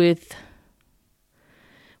stayed with,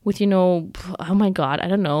 oh my God, I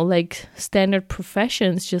don't know, like standard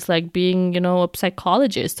professions, just like being, a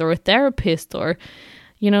psychologist or a therapist or,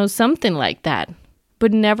 something like that.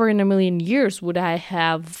 But never in a million years would I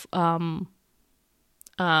have come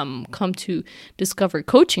to discover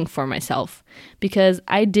coaching for myself, because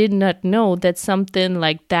I did not know that something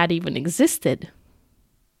like that even existed.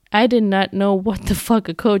 I did not know what the fuck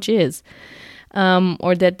a coach is.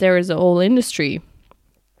 Or that there is a whole industry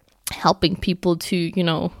helping people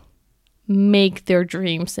to, make their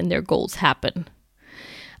dreams and their goals happen.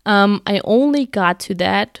 I only got to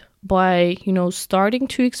that by, starting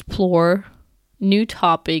to explore new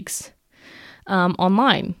topics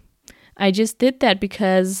online. I just did that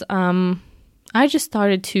because I just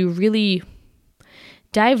started to really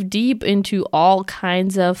dive deep into all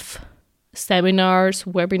kinds of seminars,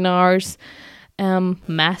 webinars,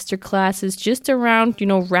 master classes, just around,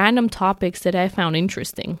 random topics that I found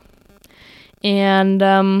interesting.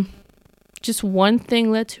 And just one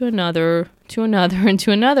thing led to another, and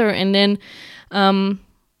to another. And then I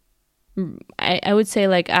would say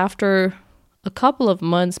like after a couple of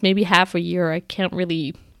months, maybe half a year, I can't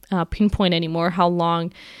really pinpoint anymore how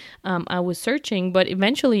long I was searching, but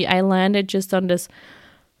eventually I landed just on this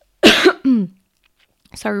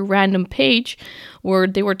random page where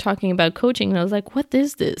they were talking about coaching, and I was like, what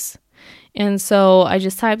is this? And so I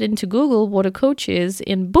just typed into Google what a coach is,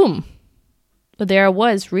 and boom, there I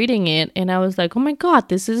was reading it, and I was like, oh my God,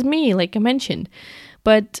 this is me, like I mentioned.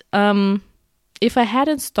 But if I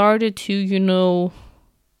hadn't started to,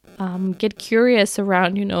 get curious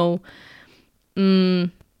around,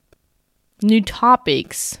 new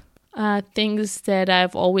topics, things that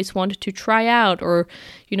I've always wanted to try out or,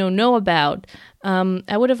 know about,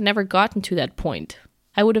 I would have never gotten to that point.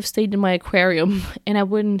 I would have stayed in my aquarium, and I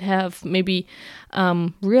wouldn't have maybe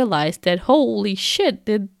realized that, holy shit,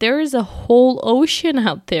 there is a whole ocean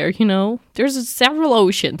out there, there's several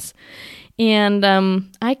oceans. And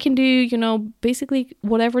I can do, basically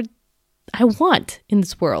whatever I want in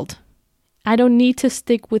this world. I don't need to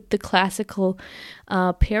stick with the classical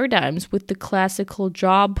paradigms, with the classical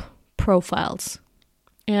job profiles.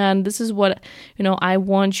 And this is what, I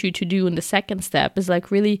want you to do in the second step, is like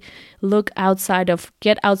really get outside of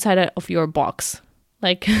your box.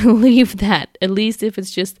 Like leave that, at least if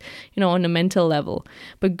it's just, on a mental level.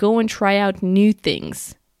 But go and try out new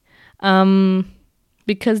things.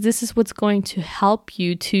 Because this is what's going to help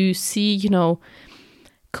you to see,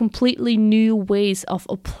 completely new ways of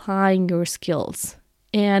applying your skills.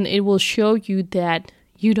 And it will show you that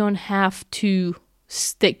you don't have to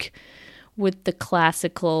stick with the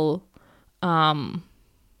classical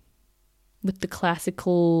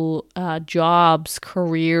jobs,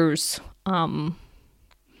 careers,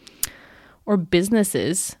 or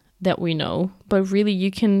businesses that we know, but really you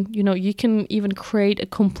can even create a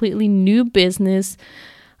completely new business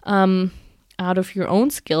out of your own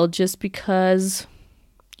skill, just because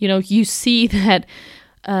you see that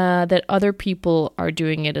other people are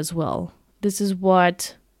doing it as well. This is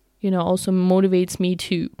what also motivates me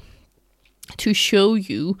to show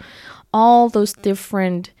you all those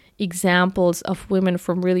different examples of women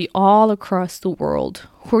from really all across the world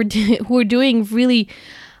who are doing really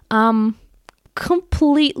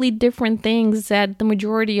completely different things that the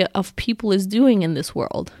majority of people is doing in this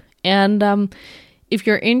world. And if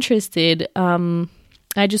you're interested, I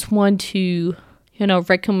just want to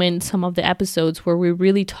recommend some of the episodes where we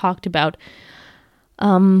really talked about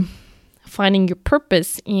finding your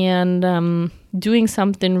purpose and doing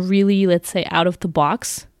something really, let's say, out of the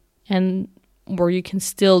box, and where you can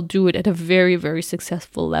still do it at a very, very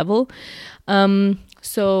successful level.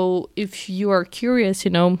 So if you are curious,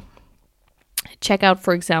 check out,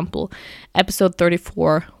 for example, episode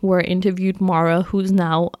 34, where I interviewed Mara, who's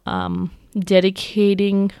now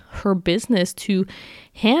dedicating her business to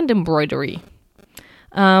hand embroidery,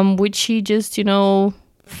 which she just,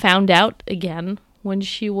 found out again when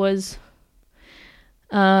she was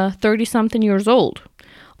 30-something years old.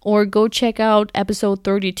 Or go check out episode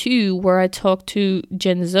 32, where I talked to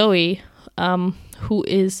Jen Zoe, who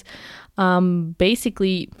is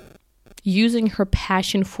basically using her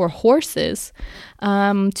passion for horses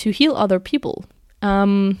to heal other people.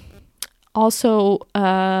 Also,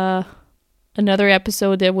 another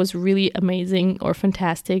episode that was really amazing or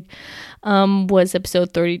fantastic was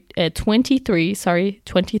episode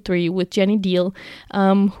 23 with Jenny Deal,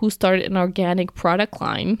 who started an organic product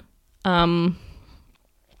line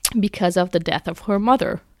because of the death of her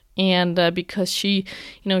mother. And because she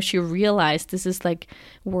realized this is like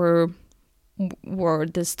where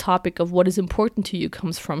this topic of what is important to you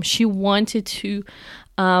comes from. She wanted to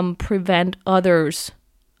prevent others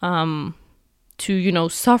to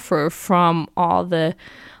suffer from all the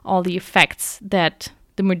effects that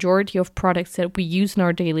the majority of products that we use in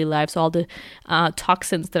our daily lives, all the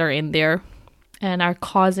toxins that are in there and are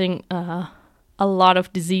causing a lot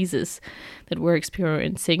of diseases that we're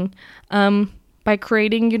experiencing, by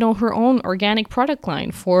creating her own organic product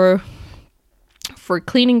line for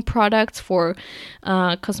cleaning products, for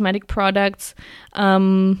cosmetic products.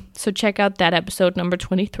 So check out that episode number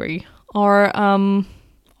 23, or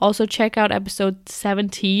also check out episode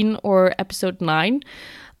 17 or episode 9.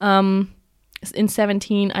 In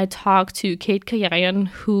 17, I talked to Kate Kayayan,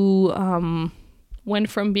 who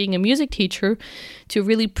went from being a music teacher to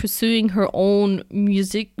really pursuing her own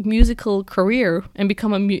musical career and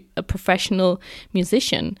become a professional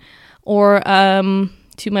musician. Or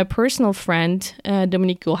to my personal friend,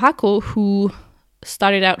 Dominique Gohako, who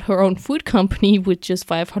started out her own food company with just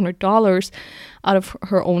 $500 out of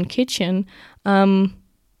her own kitchen,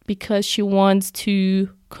 because she wants to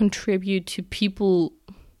contribute to people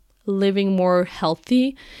living more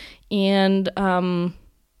healthy and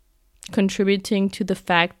contributing to the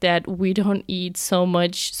fact that we don't eat so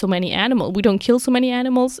many animals. We don't kill so many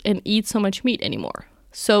animals and eat so much meat anymore.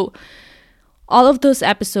 So all of those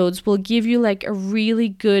episodes will give you like a really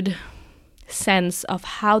good sense of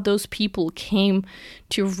how those people came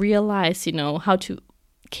to realize,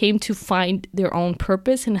 came to find their own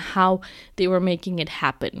purpose and how they were making it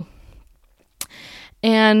happen.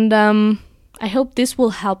 And I hope this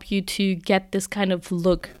will help you to get this kind of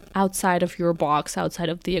look outside of your box, outside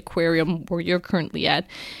of the aquarium where you're currently at,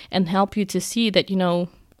 and help you to see that,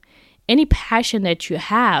 any passion that you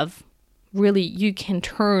have, really you can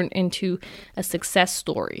turn into a success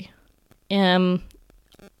story.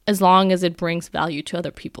 As long as it brings value to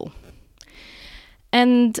other people.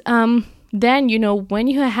 And then, when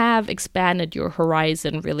you have expanded your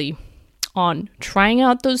horizon really on trying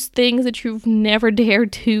out those things that you've never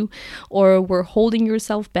dared to, or were holding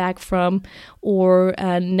yourself back from, or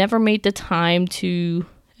never made the time to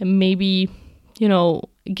maybe,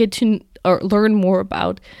 get to or learn more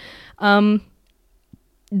about, then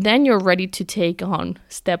you're ready to take on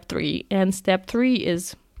step 3. And step 3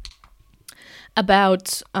 is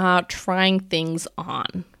about trying things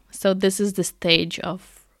on. So this is the stage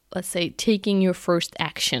of, let's say, taking your first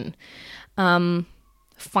action,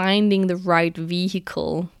 finding the right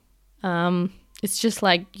vehicle. It's just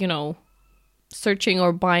like, searching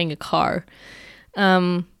or buying a car.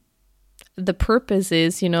 The purpose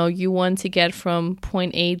is, you want to get from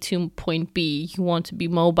point A to point B. You want to be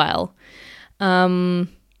mobile.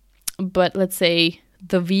 But let's say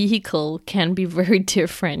the vehicle can be very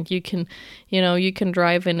different. You can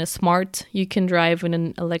drive in a Smart, you can drive in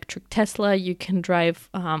an electric Tesla, you can drive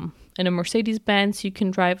in a Mercedes-Benz, you can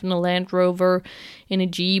drive in a Land Rover, in a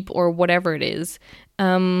Jeep, or whatever it is.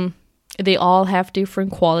 They all have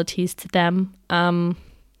different qualities to them.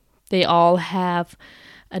 They all have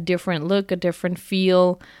a different look, a different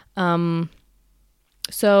feel.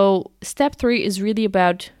 So step 3 is really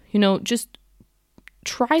about, just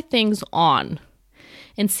try things on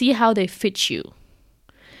and see how they fit you.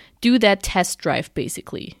 Do that test drive,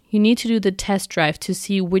 basically. You need to do the test drive to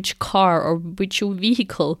see which car or which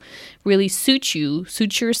vehicle really suits you,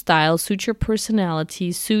 suits your style, suits your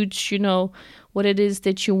personality, suits, what it is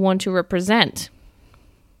that you want to represent.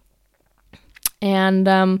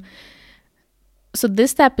 And so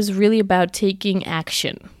this step is really about taking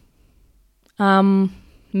action.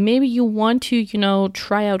 Maybe you want to,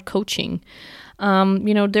 try out coaching.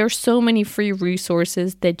 There's so many free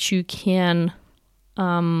resources that you can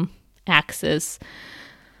access,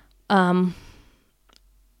 and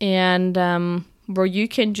where you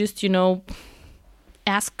can just,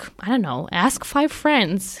 ask 5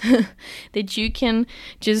 friends that you can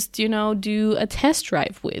just, do a test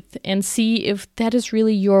drive with and see if that is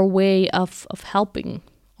really your way of helping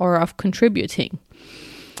or of contributing.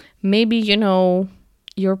 Maybe,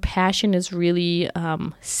 your passion is really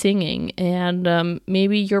singing, and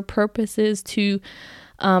maybe your purpose is to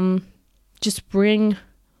just bring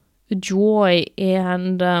joy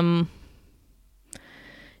and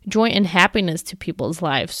happiness to people's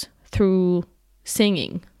lives through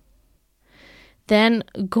singing. Then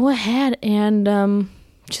go ahead and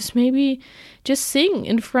just sing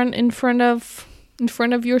in front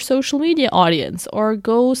of your social media audience, or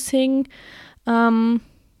go sing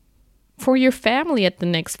for your family at the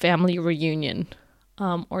next family reunion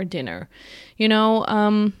or dinner,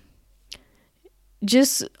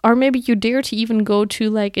 or maybe you dare to even go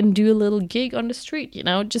to and do a little gig on the street,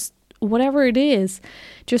 just whatever it is,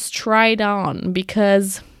 just try it on,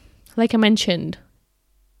 because like I mentioned,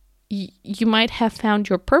 you might have found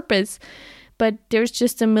your purpose, but there's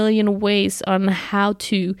just a million ways on how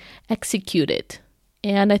to execute it.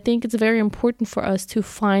 And I think it's very important for us to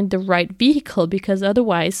find the right vehicle, because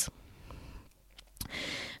otherwise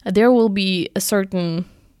there will be a certain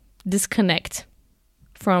disconnect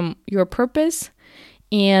from your purpose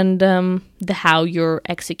and the how you're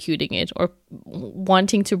executing it or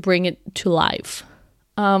wanting to bring it to life.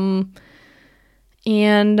 I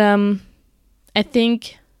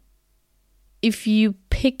think if you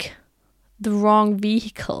pick the wrong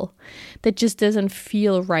vehicle that just doesn't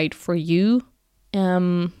feel right for you,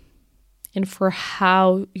 and for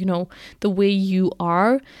how, the way you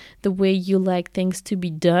are, the way you like things to be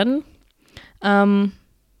done,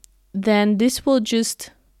 then this will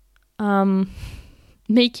just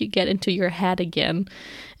make you get into your head again.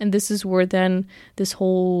 And this is where then this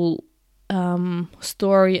whole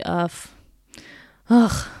story of,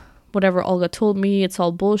 whatever Olga told me, it's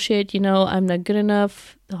all bullshit, I'm not good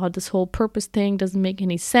enough. This whole purpose thing doesn't make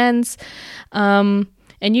any sense. And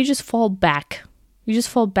you just fall back. You just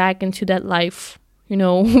fall back into that life,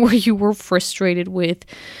 where you were frustrated with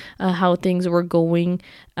how things were going,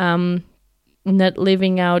 not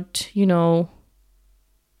living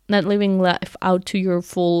life out to your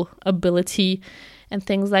full ability and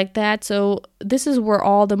things like that. So this is where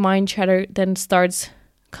all the mind chatter then starts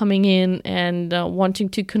coming in and wanting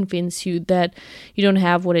to convince you that you don't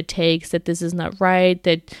have what it takes, that this is not right,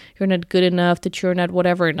 that you're not good enough, that you're not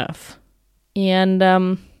whatever enough. And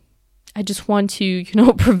I just want to,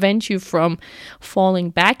 prevent you from falling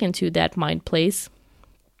back into that mind place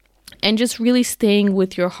and just really staying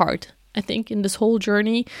with your heart. I think in this whole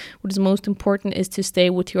journey, what is most important is to stay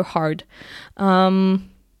with your heart.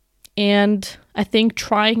 And I think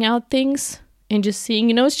trying out things and just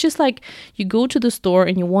seeing, it's just like you go to the store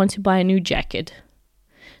and you want to buy a new jacket.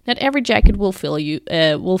 Not every jacket will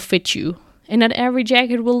fit you, and not every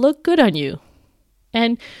jacket will look good on you.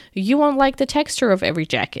 And you won't like the texture of every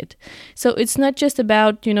jacket. So it's not just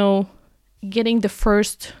about, getting the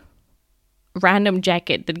first random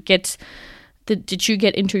jacket that you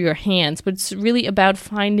get into your hands, but it's really about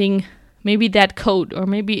finding maybe that coat, or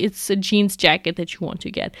maybe it's a jeans jacket that you want to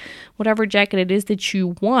get. Whatever jacket it is that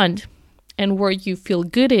you want and where you feel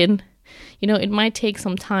good in, it might take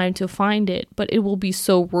some time to find it, but it will be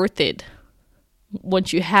so worth it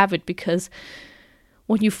once you have it, because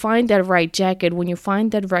when you find that right jacket, when you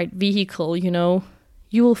find that right vehicle, you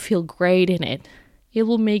will feel great in it. It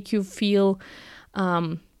will make you feel,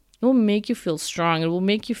 strong. It will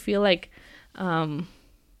make you feel like,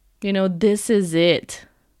 this is it.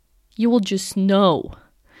 You will just know,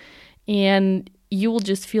 and you will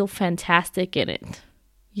just feel fantastic in it.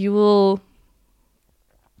 You will,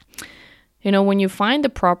 when you find the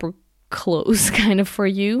proper clothes kind of for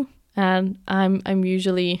you, and I'm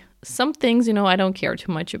usually, some things, I don't care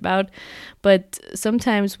too much about, but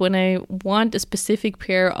sometimes when I want a specific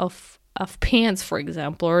pair of pants, for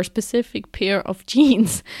example, or a specific pair of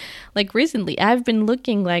jeans, like recently, I've been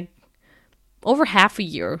looking like over half a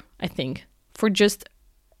year, I think, for just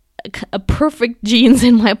a perfect jeans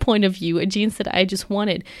in my point of view, a jeans that I just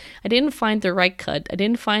wanted. I didn't find the right cut. I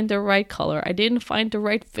didn't find the right color. I didn't find the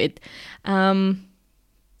right fit.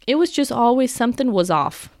 It was just always something was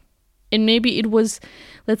off. And maybe it was,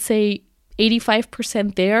 let's say,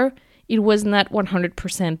 85% there. It was not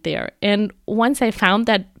 100% there. And once I found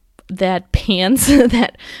that pants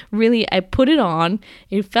that really I put it on,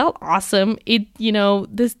 it felt awesome. It,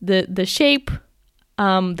 the shape,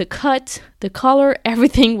 the cut, the color,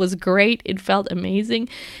 everything was great. It felt amazing.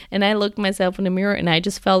 And I looked myself in the mirror and I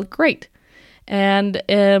just felt great. And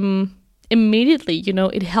immediately,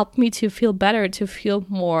 it helped me to feel better, to feel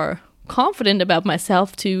more confident about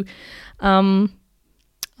myself, to I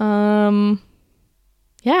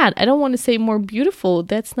don't want to say more beautiful,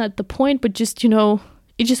 that's not the point, but just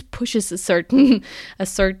it just pushes a certain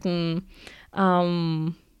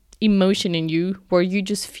emotion in you where you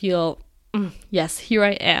just feel, yes, here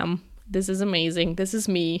I am, this is amazing, this is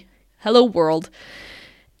me, hello world.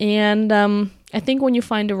 And I think when you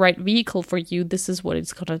find the right vehicle for you, this is what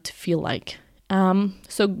it's gonna feel like.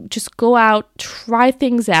 So just go out, try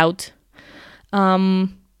things out,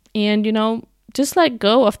 and just let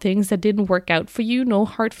go of things that didn't work out for you. No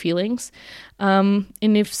hard feelings. And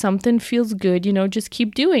if something feels good, just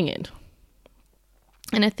keep doing it.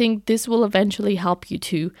 And I think this will eventually help you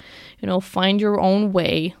to, find your own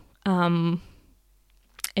way. And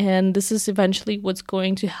this is eventually what's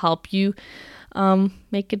going to help you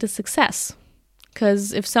make it a success.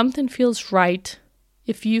 Because if something feels right,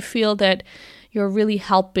 if you feel that you're really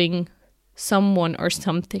helping someone or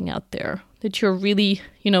something out there, that you're really,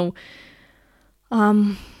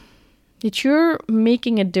 that you're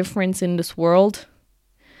making a difference in this world,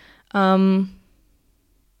 you're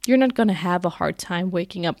not going to have a hard time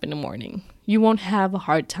waking up in the morning. You won't have a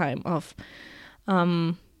hard time of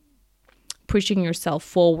pushing yourself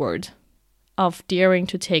forward, of daring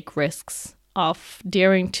to take risks, of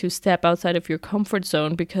daring to step outside of your comfort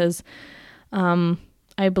zone, because I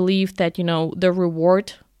believe that, the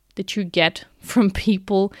reward that you get from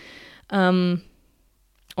people,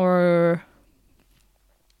 or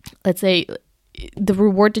let's say the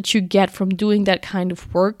reward that you get from doing that kind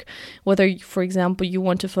of work, whether, for example, you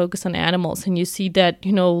want to focus on animals and you see that,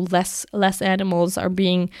 less animals are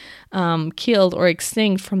being killed or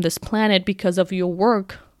extinct from this planet because of your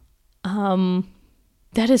work,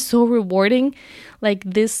 that is so rewarding. Like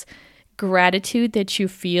this gratitude that you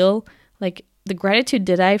feel, like the gratitude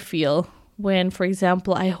that I feel when, for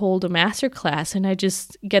example, I hold a masterclass and I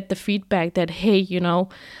just get the feedback that, hey,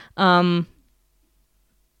 I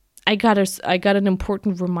got an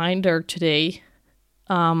important reminder today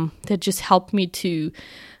that just helped me to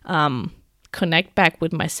connect back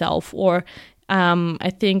with myself, or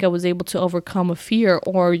I think I was able to overcome a fear,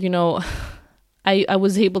 or I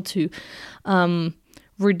was able to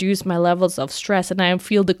reduce my levels of stress, and I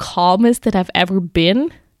feel the calmest that I've ever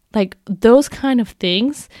been. Like those kind of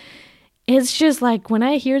things. It's just like when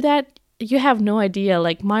I hear that, you have no idea.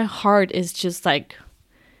 Like my heart is just like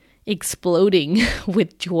exploding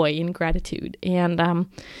with joy and gratitude. And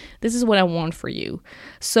this is what I want for you.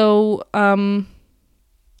 So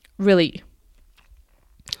really,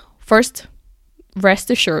 first,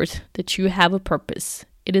 rest assured that you have a purpose.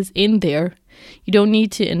 It is in there. You don't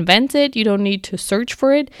need to invent it. You don't need to search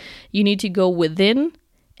for it. You need to go within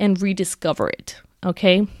and rediscover it.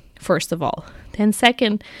 Okay? First of all. Then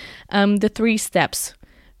second, the 3 steps.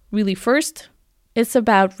 Really, first, it's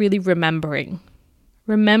about really remembering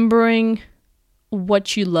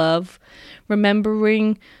what you love,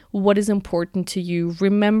 remembering what is important to you,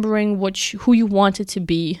 remembering who you wanted to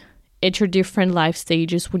be at your different life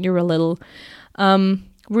stages when you were little,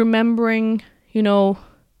 remembering,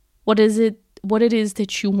 what it is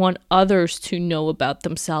that you want others to know about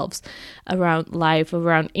themselves, around life,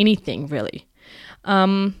 around anything really.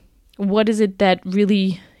 What is it that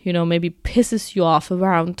really, maybe pisses you off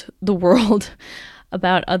around the world,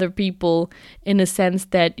 about other people, in a sense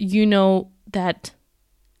that that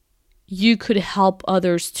you could help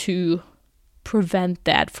others to prevent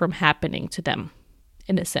that from happening to them,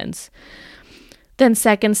 in a sense. Then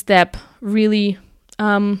second step, really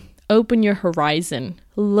open your horizon.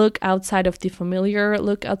 Look outside of the familiar.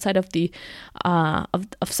 Look outside of the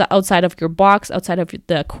outside of your box, outside of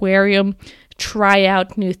the aquarium. Try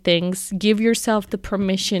out new things. Give yourself the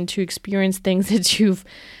permission to experience things that you've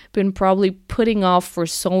been probably putting off for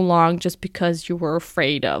so long just because you were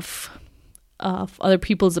afraid of other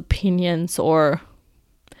people's opinions, or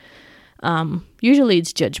usually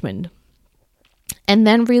it's judgment. And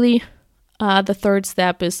then really the third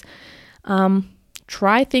step is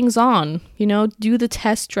try things on, do the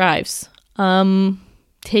test drives,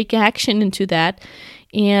 take action into that,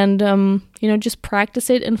 and, just practice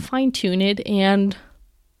it and fine tune it, and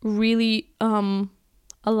really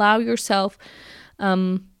allow yourself,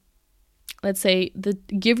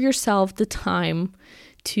 give yourself the time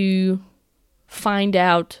to find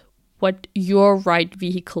out what your right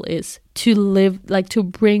vehicle is to live, like to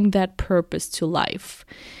bring that purpose to life.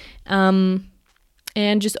 And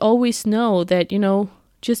just always know that,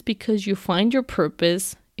 just because you find your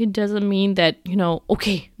purpose, it doesn't mean that,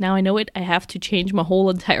 okay, now I know it, I have to change my whole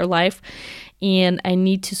entire life and I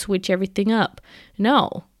need to switch everything up.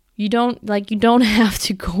 No, you don't have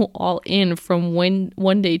to go all in from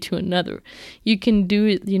one day to another. You can do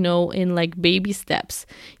it, in like baby steps.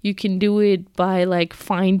 You can do it by like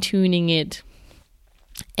fine tuning it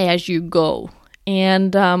as you go.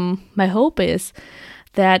 And my hope is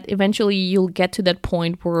that eventually you'll get to that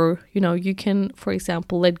point where, you can, for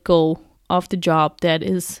example, let go of the job that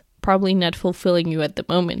is probably not fulfilling you at the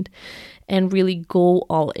moment, and really go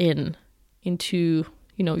all in into,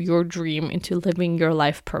 your dream, into living your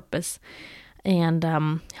life purpose, and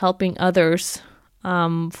helping others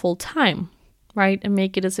full time, right? And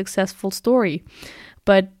make it a successful story.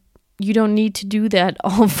 But you don't need to do that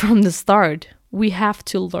all from the start. We have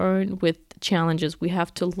to learn with challenges. We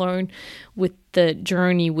have to learn with the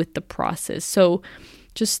journey, with the process. So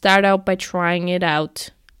just start out by trying it out,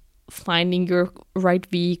 finding your right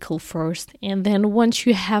vehicle first. And then once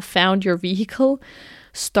you have found your vehicle,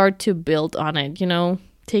 start to build on it,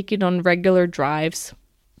 take it on regular drives.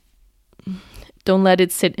 Don't let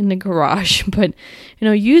it sit in the garage, but,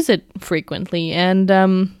 use it frequently. And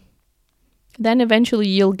then eventually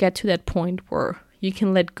you'll get to that point where you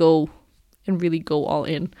can let go and really go all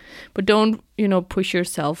in. But don't, push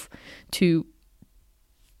yourself to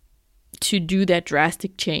do that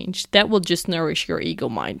drastic change. That will just nourish your ego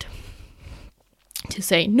mind to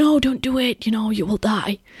say, no, don't do it, you will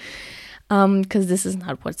die. Because this is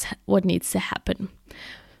not what needs to happen.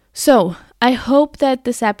 So I hope that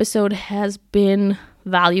this episode has been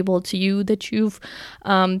valuable to you, that you've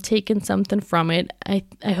taken something from it.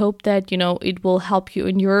 I hope that, it will help you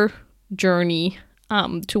in your journey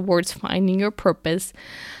towards finding your purpose.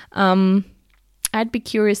 I'd be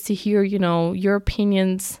curious to hear, your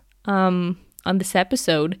opinions on this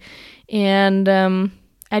episode. And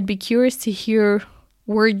I'd be curious to hear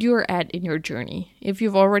where you're at in your journey. If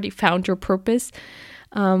you've already found your purpose,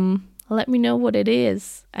 let me know what it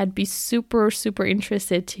is. I'd be super, super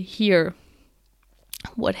interested to hear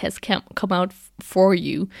what has come out for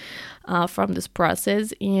you from this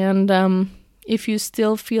process. And if you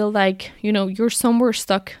still feel like, you're somewhere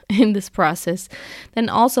stuck in this process, then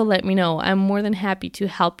also let me know. I'm more than happy to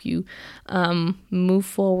help you move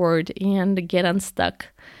forward and get unstuck.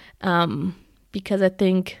 Because I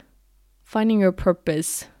think finding your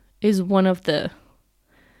purpose is one of the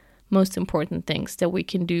most important things that we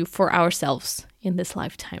can do for ourselves in this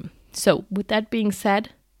lifetime. So with that being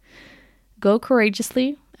said, go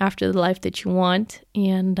courageously after the life that you want,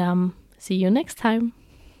 and see you next time.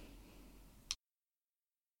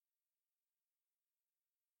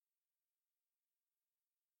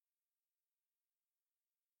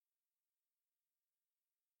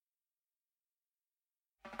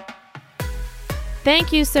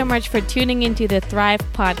 Thank you so much for tuning into the Thrive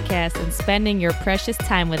podcast and spending your precious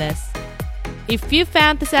time with us. If you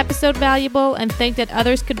found this episode valuable and think that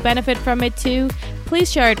others could benefit from it too,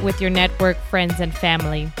 please share it with your network, friends, and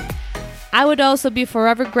family. I would also be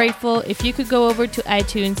forever grateful if you could go over to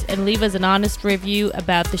iTunes and leave us an honest review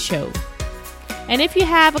about the show. And if you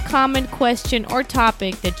have a comment, question, or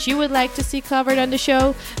topic that you would like to see covered on the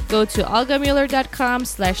show, go to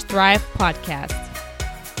olgamuller.com/Thrive podcast.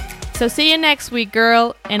 So see you next week,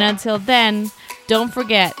 girl. And until then, don't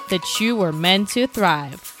forget that you were meant to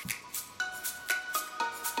thrive.